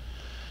favorite?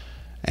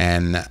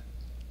 And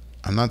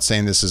I'm not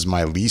saying this is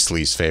my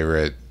least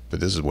favorite,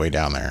 but this is way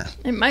down there.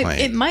 It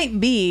might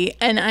be.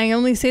 And I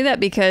only say that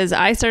because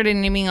I started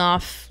naming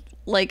off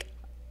like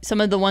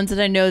some of the ones that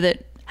I know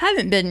that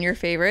haven't been your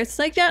favorites,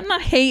 like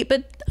not hate,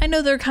 but I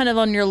know they're kind of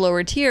on your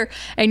lower tier,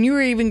 and you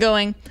were even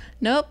going,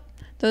 nope,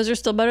 those are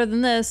still better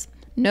than this,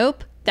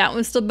 nope, that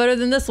one's still better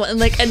than this one,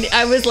 and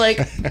I was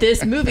like,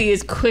 this movie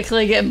is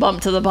quickly getting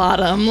bumped to the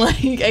bottom.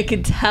 Like I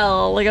could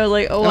tell, like I was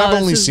like, oh, wow,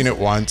 I've only seen it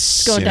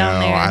once, going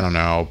down there. I don't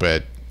know,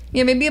 but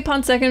yeah, maybe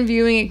upon second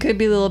viewing it could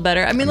be a little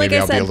better. I mean, maybe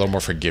like I said, I'll be a little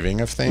more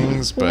forgiving of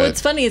things. But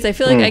what's funny is I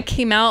feel like I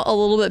came out a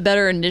little bit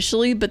better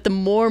initially, but the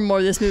more and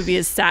more this movie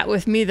has sat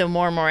with me, the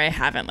more and more I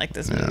haven't liked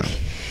this movie.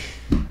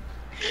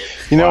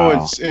 You know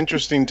what's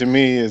interesting to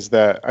me is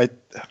that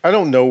I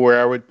don't know where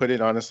I would put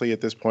it, honestly,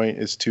 at this point.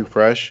 It's too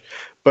fresh.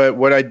 But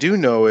what I do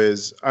know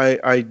is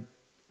I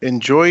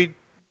enjoyed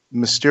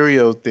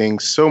Mysterio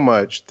things so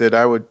much that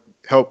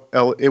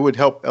it would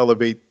help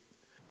elevate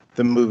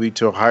the movie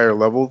to a higher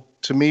level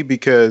to me,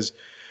 because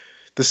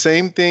the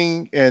same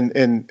thing and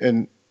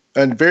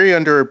a very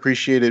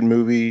underappreciated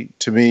movie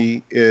to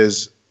me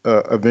is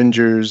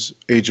Avengers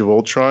Age of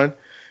Ultron,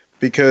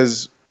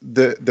 because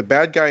the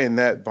bad guy in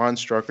that, Von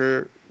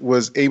Strucker,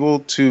 was able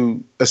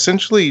to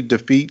essentially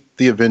defeat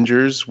the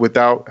Avengers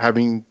without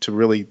having to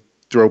really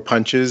throw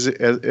punches.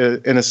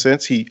 In a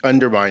sense, he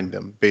undermined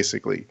them,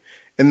 basically.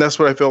 And that's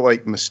what I felt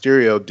like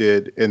Mysterio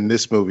did in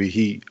this movie.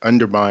 He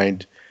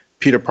undermined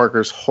Peter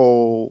Parker's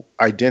whole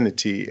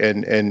identity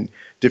and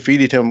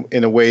defeated him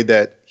in a way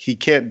that he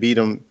can't beat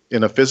him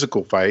in a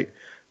physical fight,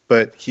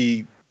 but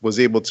he was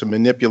able to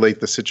manipulate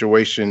the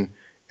situation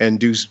and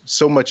do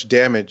so much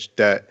damage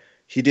that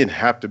he didn't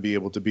have to be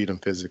able to beat him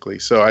physically.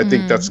 So I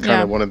think that's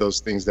kind of one of those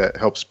things that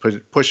helps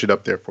push it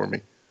up there for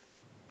me.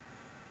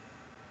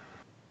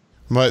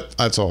 But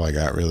that's all I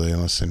got, really,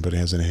 unless anybody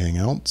has anything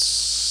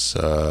else.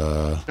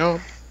 No.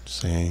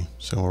 So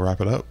we'll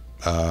wrap it up.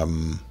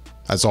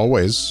 As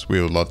always, we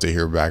would love to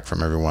hear back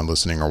from everyone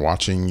listening or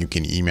watching. You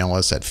can email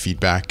us at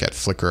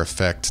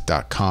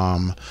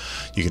feedback@flickereffect.com.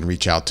 You can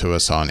reach out to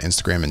us on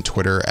Instagram and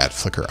Twitter at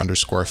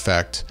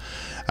 @flicker_effect.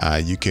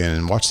 You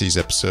can watch these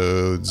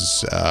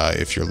episodes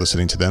if you're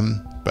listening to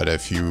them. But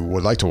if you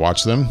would like to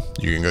watch them,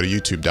 you can go to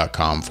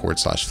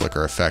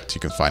youtube.com/flicker effect.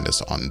 You can find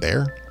us on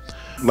there.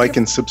 Like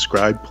and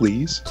subscribe,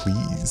 please.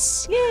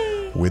 Please.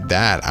 Yay. With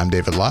that, I'm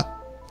David Lott.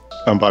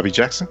 I'm Bobby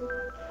Jackson.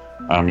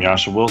 I'm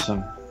Yasha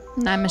Wilson.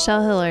 And I'm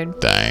Michelle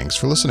Hillard. Thanks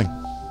for listening.